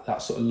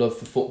 that sort of love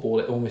for football,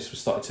 it almost was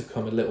started to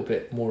become a little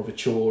bit more of a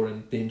chore,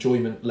 and the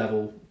enjoyment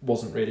level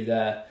wasn't really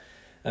there.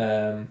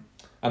 And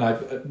I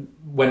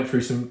went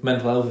through some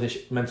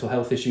mental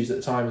health issues at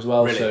the time as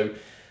well. Really? So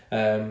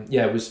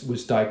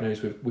was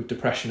diagnosed with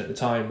depression at the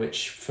time,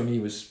 which for me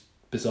was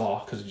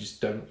bizarre because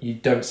you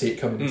don't see it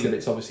coming until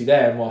it's obviously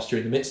there, and whilst you're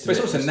in the midst of it.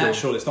 But it's also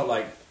natural. It's not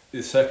like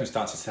the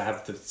circumstances to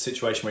have the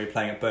situation where you're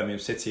playing at Birmingham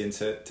City and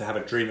to have a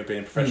dream of being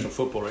a professional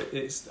footballer.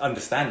 It's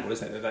understandable,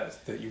 isn't it,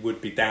 that you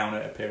would be down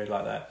at a period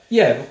like that?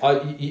 Yeah,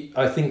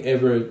 I think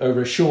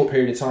over a short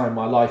period of time,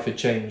 my life had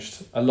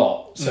changed a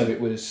lot. So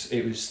it was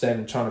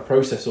then trying to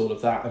process all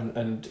of that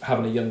and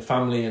having a young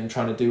family and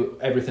trying to do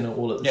everything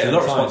all at the same time. Yeah,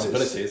 a lot of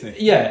responsibility, isn't it?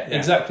 Yeah,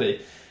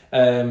 exactly.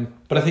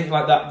 But I think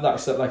like that,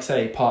 like I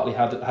say, partly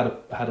had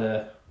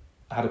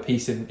a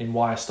piece in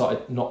why I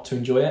started not to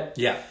enjoy it.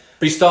 Yeah.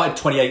 But you started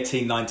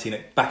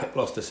 2018-19 back at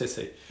Gloucester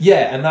City.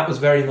 Yeah, and that was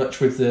very much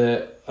with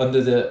under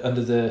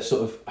the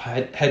sort of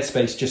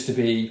headspace just to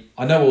be.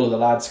 I know all of the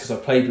lads because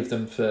I've played with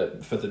them for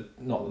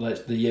not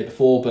the year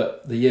before,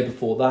 but the year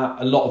before that.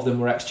 A lot of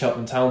them were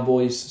ex-Cheltenham Town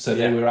boys, so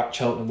they were at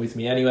Cheltenham with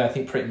me anyway. I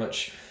think pretty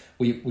much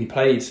we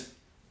played.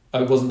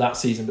 It wasn't that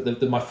season,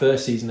 but my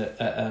first season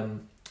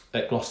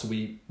at Gloucester,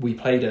 we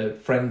played a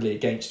friendly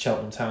against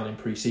Cheltenham Town in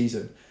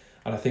pre-season,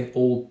 and I think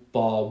all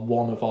bar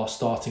one of our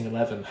starting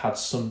 11 had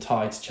some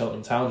tie to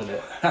Cheltenham Town in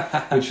it,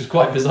 which was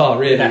quite bizarre,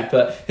 really. Yeah.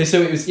 But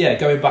so it was,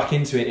 going back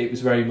into it, it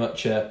was very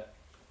much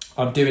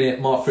I'm doing it.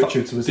 Mark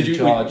Pritchard was in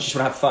charge. You just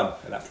want to have fun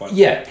at that point.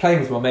 Yeah, playing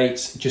with my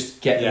mates, just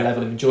getting a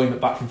level of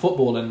enjoyment back from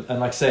football. And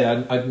like I say,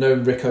 I'd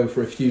known Rico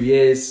for a few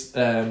years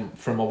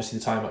from obviously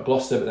the time at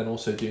Gloucester, but then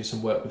also doing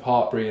some work with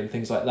Hartpury and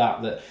things like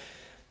that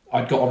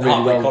I'd got on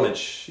really well.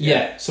 College.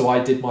 Yeah, so I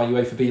did my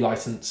UEFA B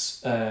licence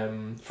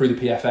through the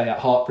PFA at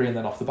Hartpury, and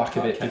then off the back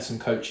of it did some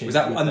coaching. Was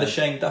that under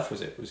Shane Duff, was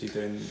it? Was he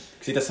doing...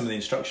 Because he does some of the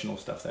instructional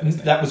stuff then,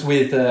 isn't he? That was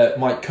with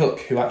Mike Cook,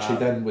 who actually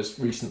then was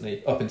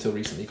up until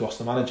recently,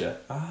 Gloucester manager.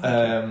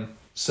 Okay.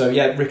 So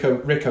yeah,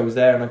 Rico was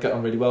there, and I got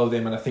on really well with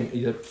him, and I think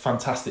he's a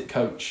fantastic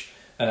coach.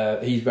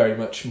 He's very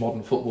much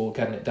modern football,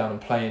 getting it down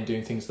and playing,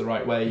 doing things the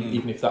right way,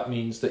 even if that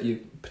means that you're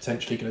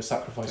potentially going to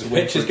sacrifice a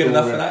win. Pitch is good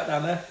enough for that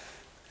down there?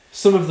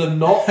 Some of them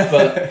not,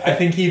 but I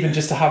think even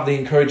just to have the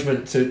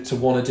encouragement to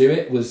want to do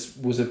it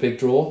was a big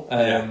draw.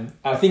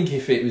 I think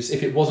if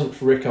it wasn't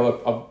for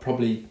Rico, I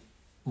probably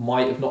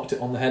might have knocked it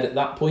on the head at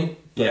that point.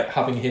 But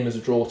having him as a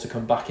draw to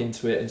come back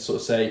into it and sort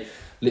of say,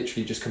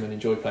 literally just come and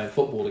enjoy playing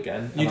football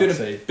again. You did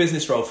a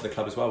business role for the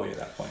club as well, were you, at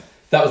that point?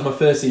 That was my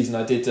first season.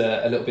 I did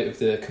a little bit of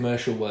the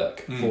commercial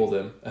work for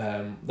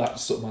them.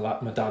 That's sort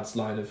of my dad's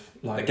line of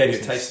It gave you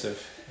a taste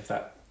of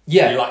that.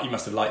 Yeah, you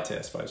must have liked it,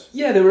 I suppose.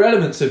 Yeah, there were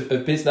elements of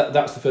business.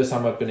 That's the first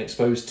time I've been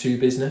exposed to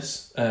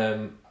business,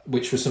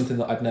 which was something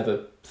that I'd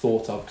never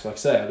thought of. Because, like I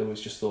say, I'd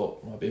always just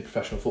thought I'd be a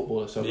professional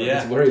footballer, so I don't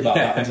need to worry about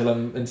that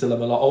until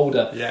I'm a lot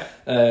older. Yeah.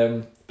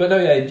 But no,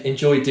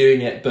 enjoyed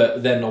doing it.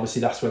 But then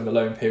obviously that's when the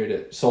loan period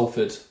at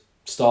Salford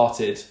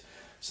started.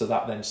 So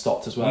that then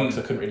stopped as well, because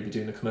I couldn't really be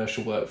doing the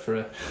commercial work for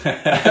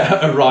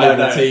a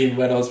rival team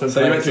when I was playing.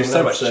 So you went through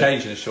so much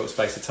change in a short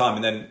space of time,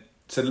 and then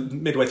so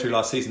midway through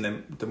last season,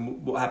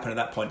 then what happened at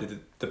that point? Did the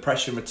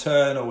depression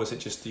return, or was it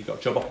just you got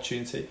a job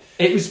opportunity?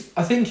 It was.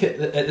 I think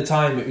at the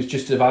time it was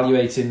just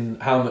evaluating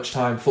how much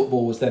time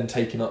football was then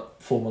taking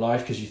up for my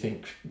life, because you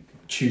think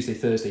Tuesday,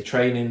 Thursday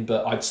training,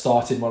 but I'd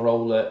started my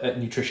role at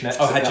Nutrition X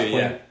at that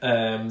point.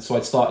 Yeah. So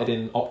I'd started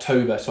in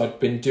October, so I'd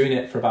been doing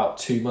it for about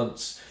 2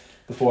 months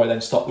before I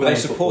then stopped playing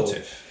football. Were they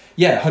supportive?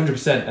 Yeah,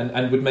 100%,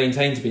 and would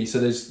maintain to be. So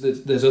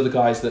there's other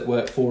guys that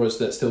work for us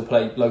that still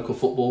play local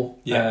football.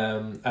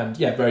 Yeah. And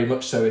yeah, very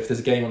much so. If there's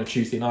a game on a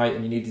Tuesday night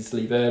and you needed to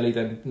leave early,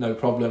 then no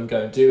problem,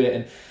 go and do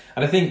it.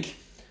 And I think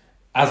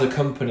as a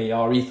company,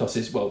 our ethos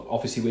is, well,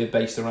 obviously we're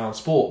based around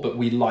sport, but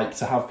we like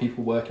to have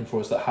people working for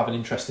us that have an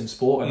interest in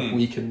sport, and if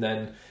we can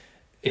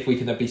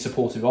then be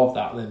supportive of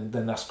that,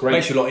 then that's great. It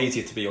makes you a lot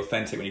easier to be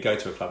authentic when you go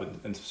to a club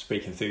and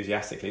speak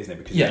enthusiastically, isn't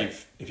it?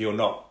 Because if you're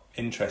not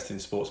interested in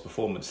sports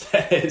performance,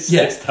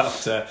 it's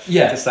tough to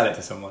sell it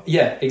to someone.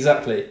 Yeah,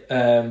 exactly.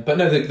 But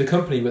no, the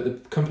company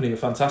were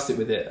fantastic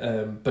with it.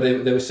 But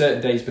there were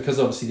certain days, because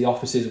obviously the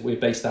offices we're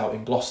based out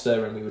in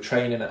Gloucester and we were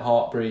training at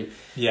Hartpury.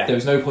 Yeah. There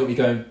was no point me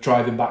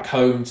driving back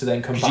home to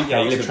then come back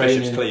out to training.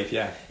 Bishop's Cleeve,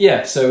 yeah.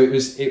 Yeah, so it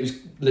was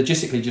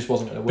logistically just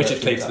wasn't going to work.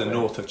 Bishop's Cleeve to the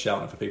north of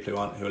Cheltenham, for people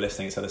who are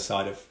listening. It's other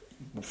side of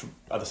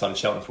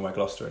Cheltenham from where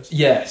Gloucester is.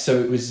 Yeah,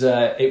 so it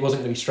wasn't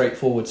going to be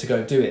straightforward to go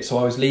and do it. So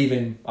I was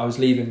leaving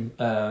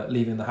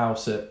the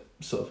house at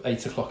sort of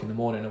 8 o'clock in the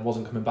morning and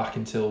wasn't coming back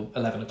until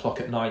 11 o'clock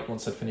at night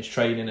once I'd finished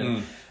training.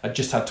 And I'd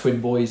just had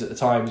twin boys at the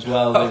time as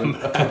well. They were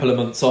a couple of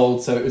months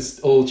old, so it was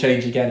all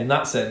change again in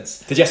that sense.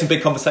 Did you have some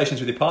big conversations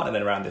with your partner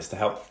then around this to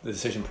help the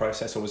decision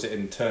process, or was it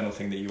an internal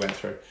thing that you went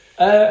through?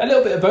 A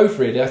little bit of both,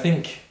 really. I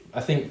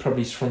think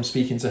probably from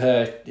speaking to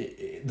her,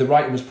 the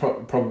writing was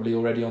probably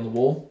already on the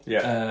wall.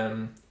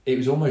 Yeah. It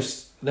was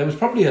almost, there was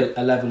probably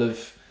a level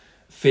of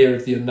fear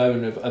of the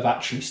unknown of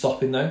actually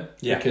stopping though.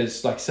 Yeah.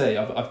 Because like I say,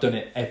 I've done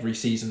it every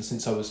season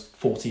since I was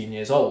 14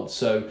 years old.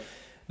 So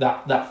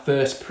that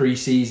first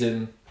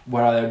pre-season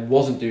where I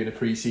wasn't doing a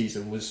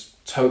pre-season was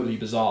totally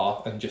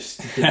bizarre and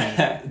just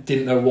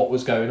didn't know what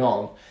was going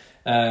on.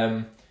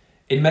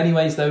 In many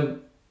ways though,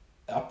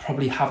 I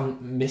probably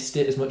haven't missed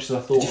it as much as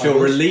I thought. Did you feel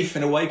relief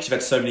in a way because you've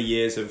had so many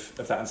years of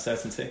that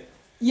uncertainty?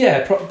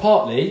 Yeah,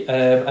 partly,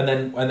 and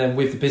then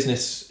with the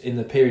business in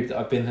the period that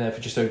I've been there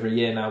for just over a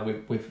year now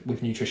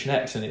with Nutrition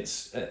X, and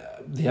it's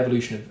the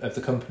evolution of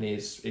the company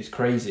is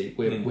crazy.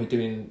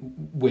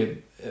 We're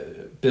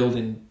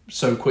building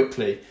so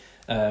quickly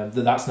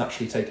that's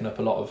naturally taken up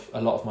a lot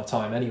of my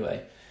time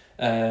anyway.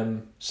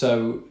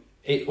 So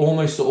it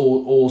almost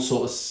all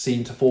sort of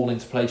seemed to fall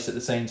into place at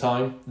the same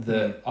time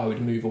that I would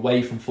move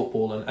away from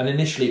football, and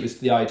initially it was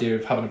the idea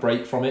of having a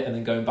break from it and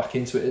then going back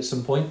into it at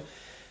some point,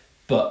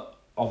 but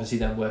obviously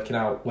then working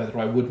out whether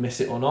I would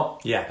miss it or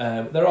not.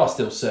 Yeah. There are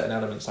still certain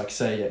elements, like I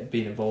say,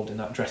 being involved in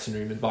that dressing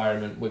room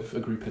environment with a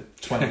group of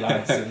 20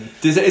 lads. And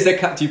do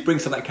you bring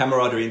some of that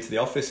camaraderie into the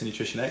office in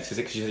Nutrition X? Is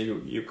it because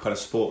you're kind of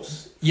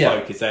sports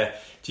folk?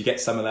 Do you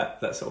get some of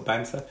that sort of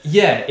banter?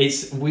 Yeah,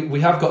 we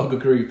have got a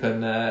good group,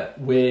 and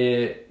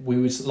we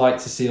would like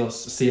to see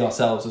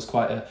ourselves as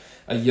quite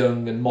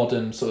young and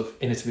modern sort of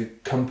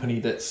innovative company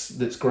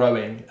that's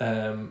growing.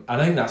 And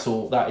I think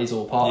that is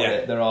all part of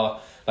it. There are,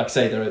 like I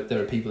say,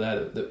 there are people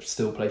there that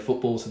still play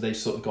football, so they've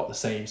sort of got the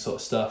same sort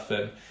of stuff,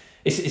 and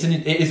it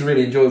is a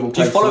really enjoyable place.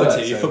 Do you follow it?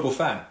 Are you a football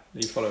fan? Do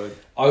you follow it?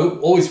 I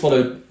always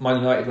followed Man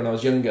United when I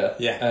was younger.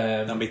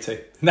 Yeah, no, me too.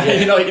 No,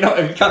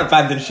 you can't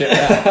abandon shit.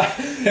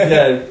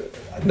 Yeah.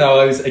 No,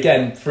 I was,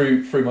 again,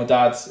 through my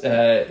dad.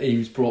 He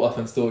was brought up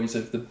on stories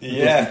of the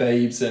Busby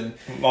Babes, and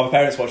my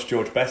parents watched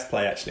George Best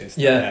play actually.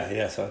 So I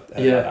heard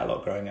about that a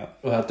lot growing up.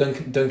 Well,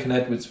 Duncan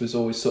Edwards was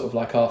always sort of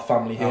like our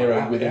family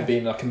hero, with him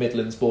being like a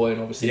Midlands boy,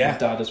 and obviously his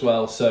dad as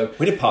well. So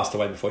we'd have passed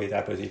away before your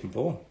dad was even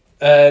born.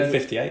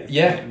 58.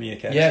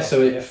 Yeah.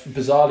 So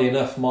bizarrely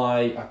enough,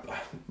 I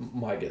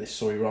might get this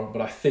story wrong,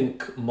 but I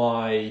think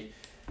my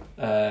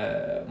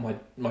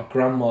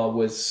grandma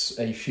was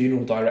a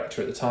funeral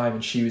director at the time,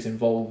 and she was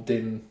involved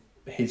in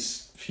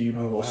his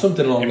funeral or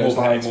something along those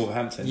lines.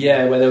 Wolverhampton.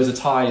 Yeah, where there was a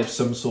tie of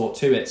some sort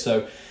to it.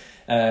 So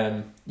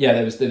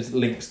there was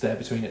links there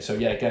between it. So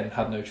again,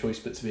 had no choice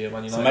but to be a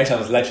Man United. So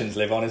sometimes legends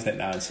live on, isn't it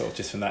now? And sort of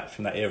just from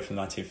that era, from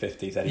the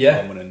 1950s, Eddie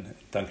Coleman and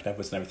Duncan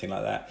Edwards and everything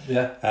like that.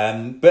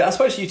 Yeah. But I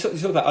suppose you talk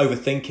about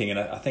overthinking, and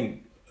I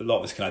think a lot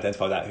of us can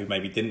identify that, who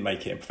maybe didn't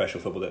make it in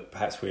professional football, that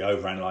perhaps we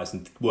overanalyzed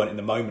and weren't in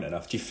the moment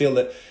enough. Do you feel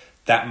that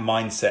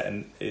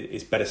mindset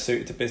is better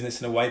suited to business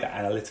in a way, that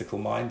analytical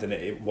mind, than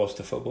it was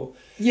to football?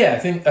 Yeah, I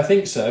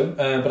think so.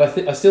 But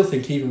I still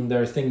think even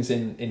there are things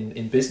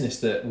in business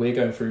that we're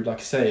going through, like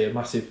I say, a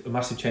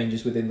massive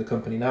changes within the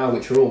company now,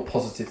 which are all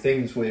positive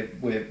things.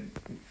 We're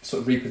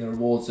sort of reaping the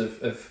rewards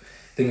of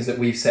things that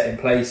we've set in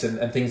place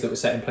and things that were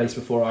set in place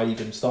before I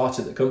even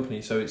started the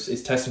company. So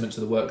it's testament to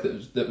the work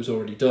that was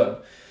already done.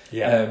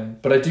 Yeah.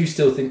 But I do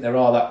still think there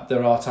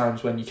are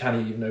times when you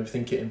can't even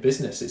overthink it in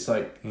business. It's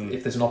like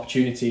if there's an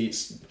opportunity,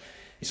 it's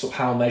sort of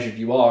how measured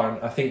you are.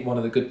 And I think one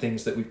of the good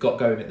things that we've got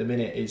going at the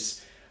minute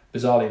is,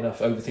 bizarrely enough,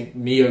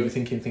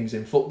 overthinking things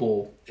in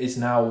football is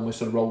now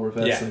almost a role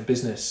reversal in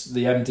business.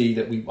 The MD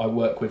that I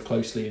work with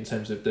closely in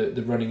terms of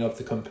the running of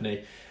the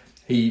company,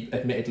 he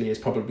admittedly is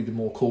probably the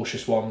more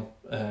cautious one,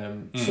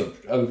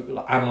 sort of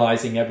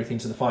analysing everything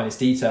to the finest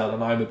detail,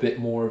 and I'm a bit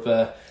more of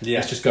a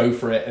let's just go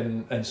for it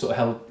and sort of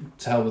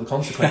hell with the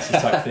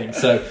consequences type thing.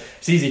 So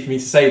it's easy for me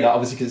to say that,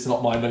 obviously, because it's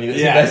not my money that's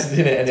invested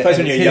in it. And I suppose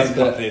when you're a young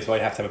company as well,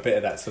 you have to have a bit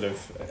of that sort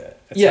of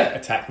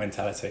attack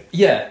mentality.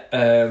 Yeah,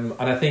 and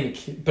I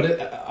think,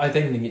 but I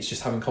don't think it's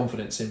just having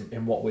confidence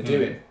in what we're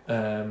doing.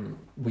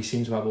 We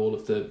seem to have all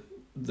of the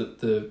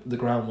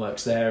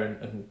groundwork's there,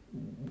 and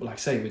like I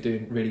say, we're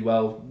doing really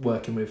well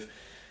working with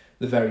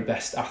the very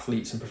best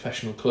athletes and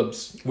professional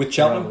clubs with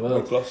Cheltenham, around the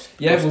world. Gloucester,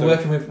 we're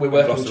working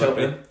with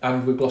Cheltenham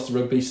and with Gloucester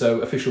Rugby, so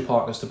official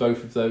partners to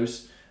both of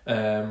those.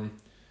 Again,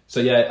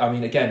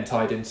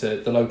 tied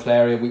into the local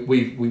area,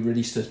 we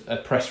released a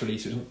press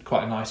release. It was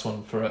quite a nice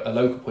one for a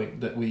local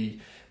point, that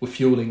we were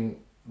fueling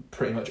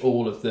pretty much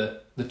all of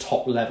the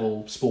top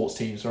level sports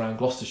teams around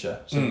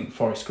Gloucestershire. So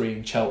Forest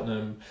Green,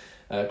 Cheltenham,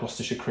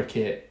 Gloucestershire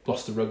Cricket,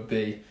 Gloucester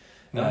Rugby.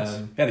 Nice.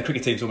 The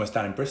cricket team's almost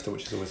down in Bristol,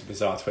 which is always a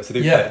bizarre twist. So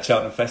they do play at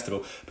Cheltenham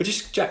Festival. But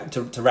just, Jack,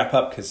 to wrap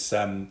up, because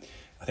I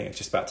think it's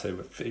just about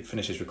to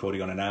finish this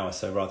recording on an hour,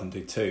 so rather than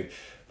do two.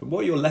 But what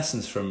are your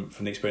lessons from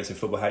the experience in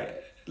football?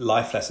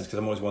 Life lessons, because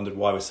I've always wondered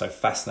why we're so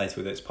fascinated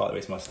with it. It's part of the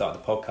reason why I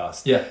started the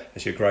podcast. Yeah.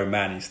 As you're a grown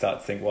man, you start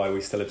to think, why are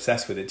we still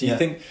obsessed with it? Do you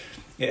think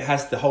it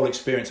has, the whole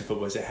experience of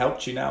football, has it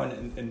helped you now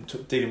in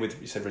dealing with,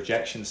 you said,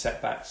 rejection,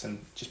 setbacks,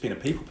 and just being a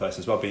people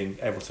person as well, being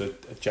able to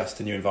adjust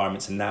to new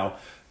environments and now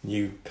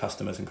new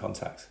customers and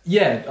contacts?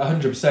 Yeah,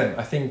 100%.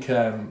 I think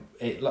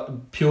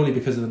purely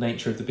because of the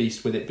nature of the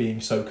beast, with it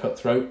being so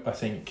cutthroat, I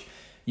think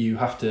you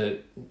have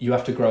to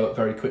grow up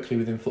very quickly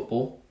within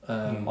football.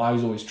 I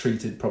was always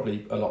treated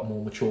probably a lot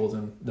more mature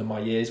than my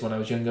years when I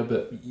was younger,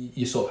 but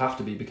you sort of have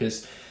to be,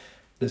 because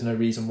there's no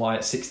reason why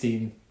at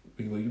 16,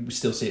 we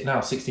still see it now,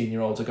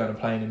 16-year-olds are going and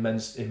playing in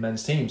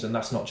men's teams, and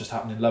that's not just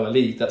happening in lower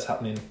league, that's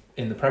happening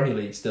in the Premier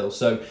League still.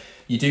 So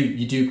you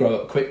do grow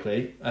up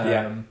quickly.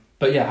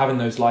 But having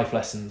those life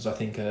lessons, I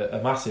think,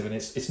 are massive, and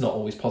it's not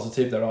always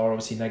positive. There are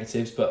obviously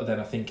negatives, but then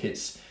I think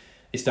it's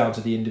down to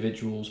the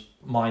individual's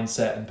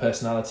mindset and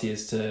personality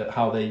as to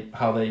how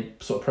they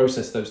sort of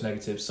process those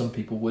negatives. Some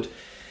people would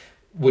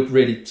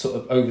really sort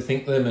of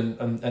overthink them,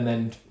 and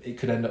then it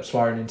could end up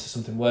spiraling into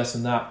something worse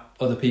than that.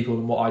 Other people,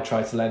 and what I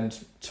try to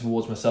lend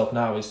towards myself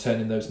now, is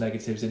turning those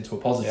negatives into a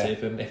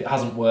positive. And if it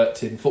hasn't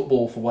worked in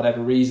football for whatever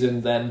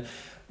reason, then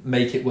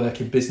make it work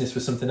in business for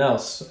something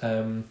else.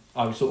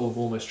 I would sort of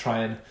almost try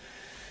and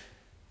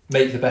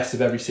make the best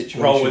of every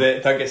situation. Roll with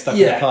it. Don't get stuck in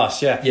the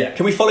past. Yeah.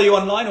 Can we follow you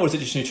online, or is it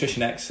just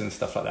Nutrition X and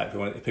stuff like that?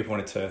 If people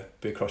wanted to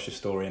be across your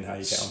story and how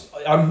you get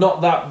on. I'm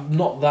not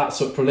that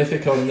sort of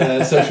prolific on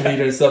social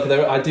media and stuff.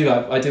 I do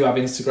have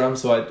Instagram,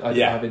 so I do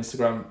have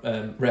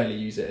Instagram. Rarely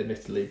use it,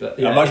 admittedly, but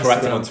I'm much more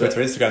active on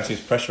Twitter. Instagram seems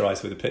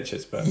pressurised with the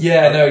pictures, but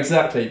no,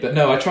 exactly. But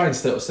no, I try and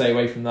still stay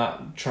away from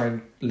that. Try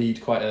and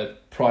lead quite a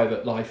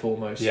private life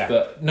almost.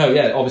 But no,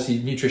 obviously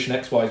Nutrition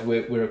X wise,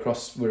 we're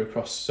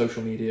across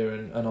social media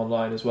and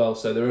online as well.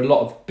 So there are a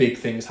lot of big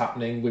things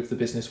happening with the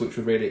business, which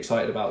we're really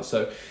excited about.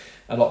 So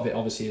a lot of it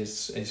obviously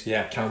is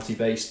county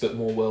based, but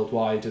more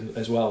worldwide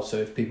as well. So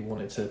if people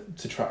wanted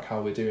to track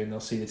how we're doing, they'll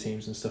see the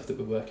teams and stuff that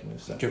we're working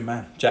with. So. Good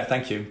man, Jack.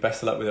 Thank you.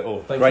 Best of luck with it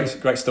all.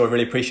 Great story.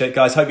 Really appreciate it,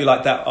 guys. Hope you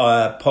liked that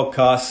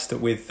podcast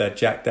with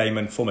Jack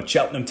Damon, former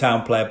Cheltenham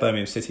Town player,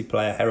 Birmingham City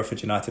player,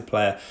 Hereford United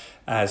player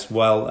as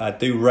well.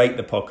 Do rate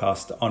the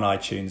podcast on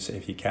iTunes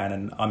if you can.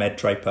 And I'm Ed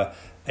Draper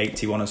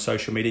 81 on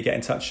social media. Get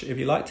in touch if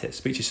you liked it.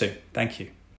 Speak to you soon. Thank you.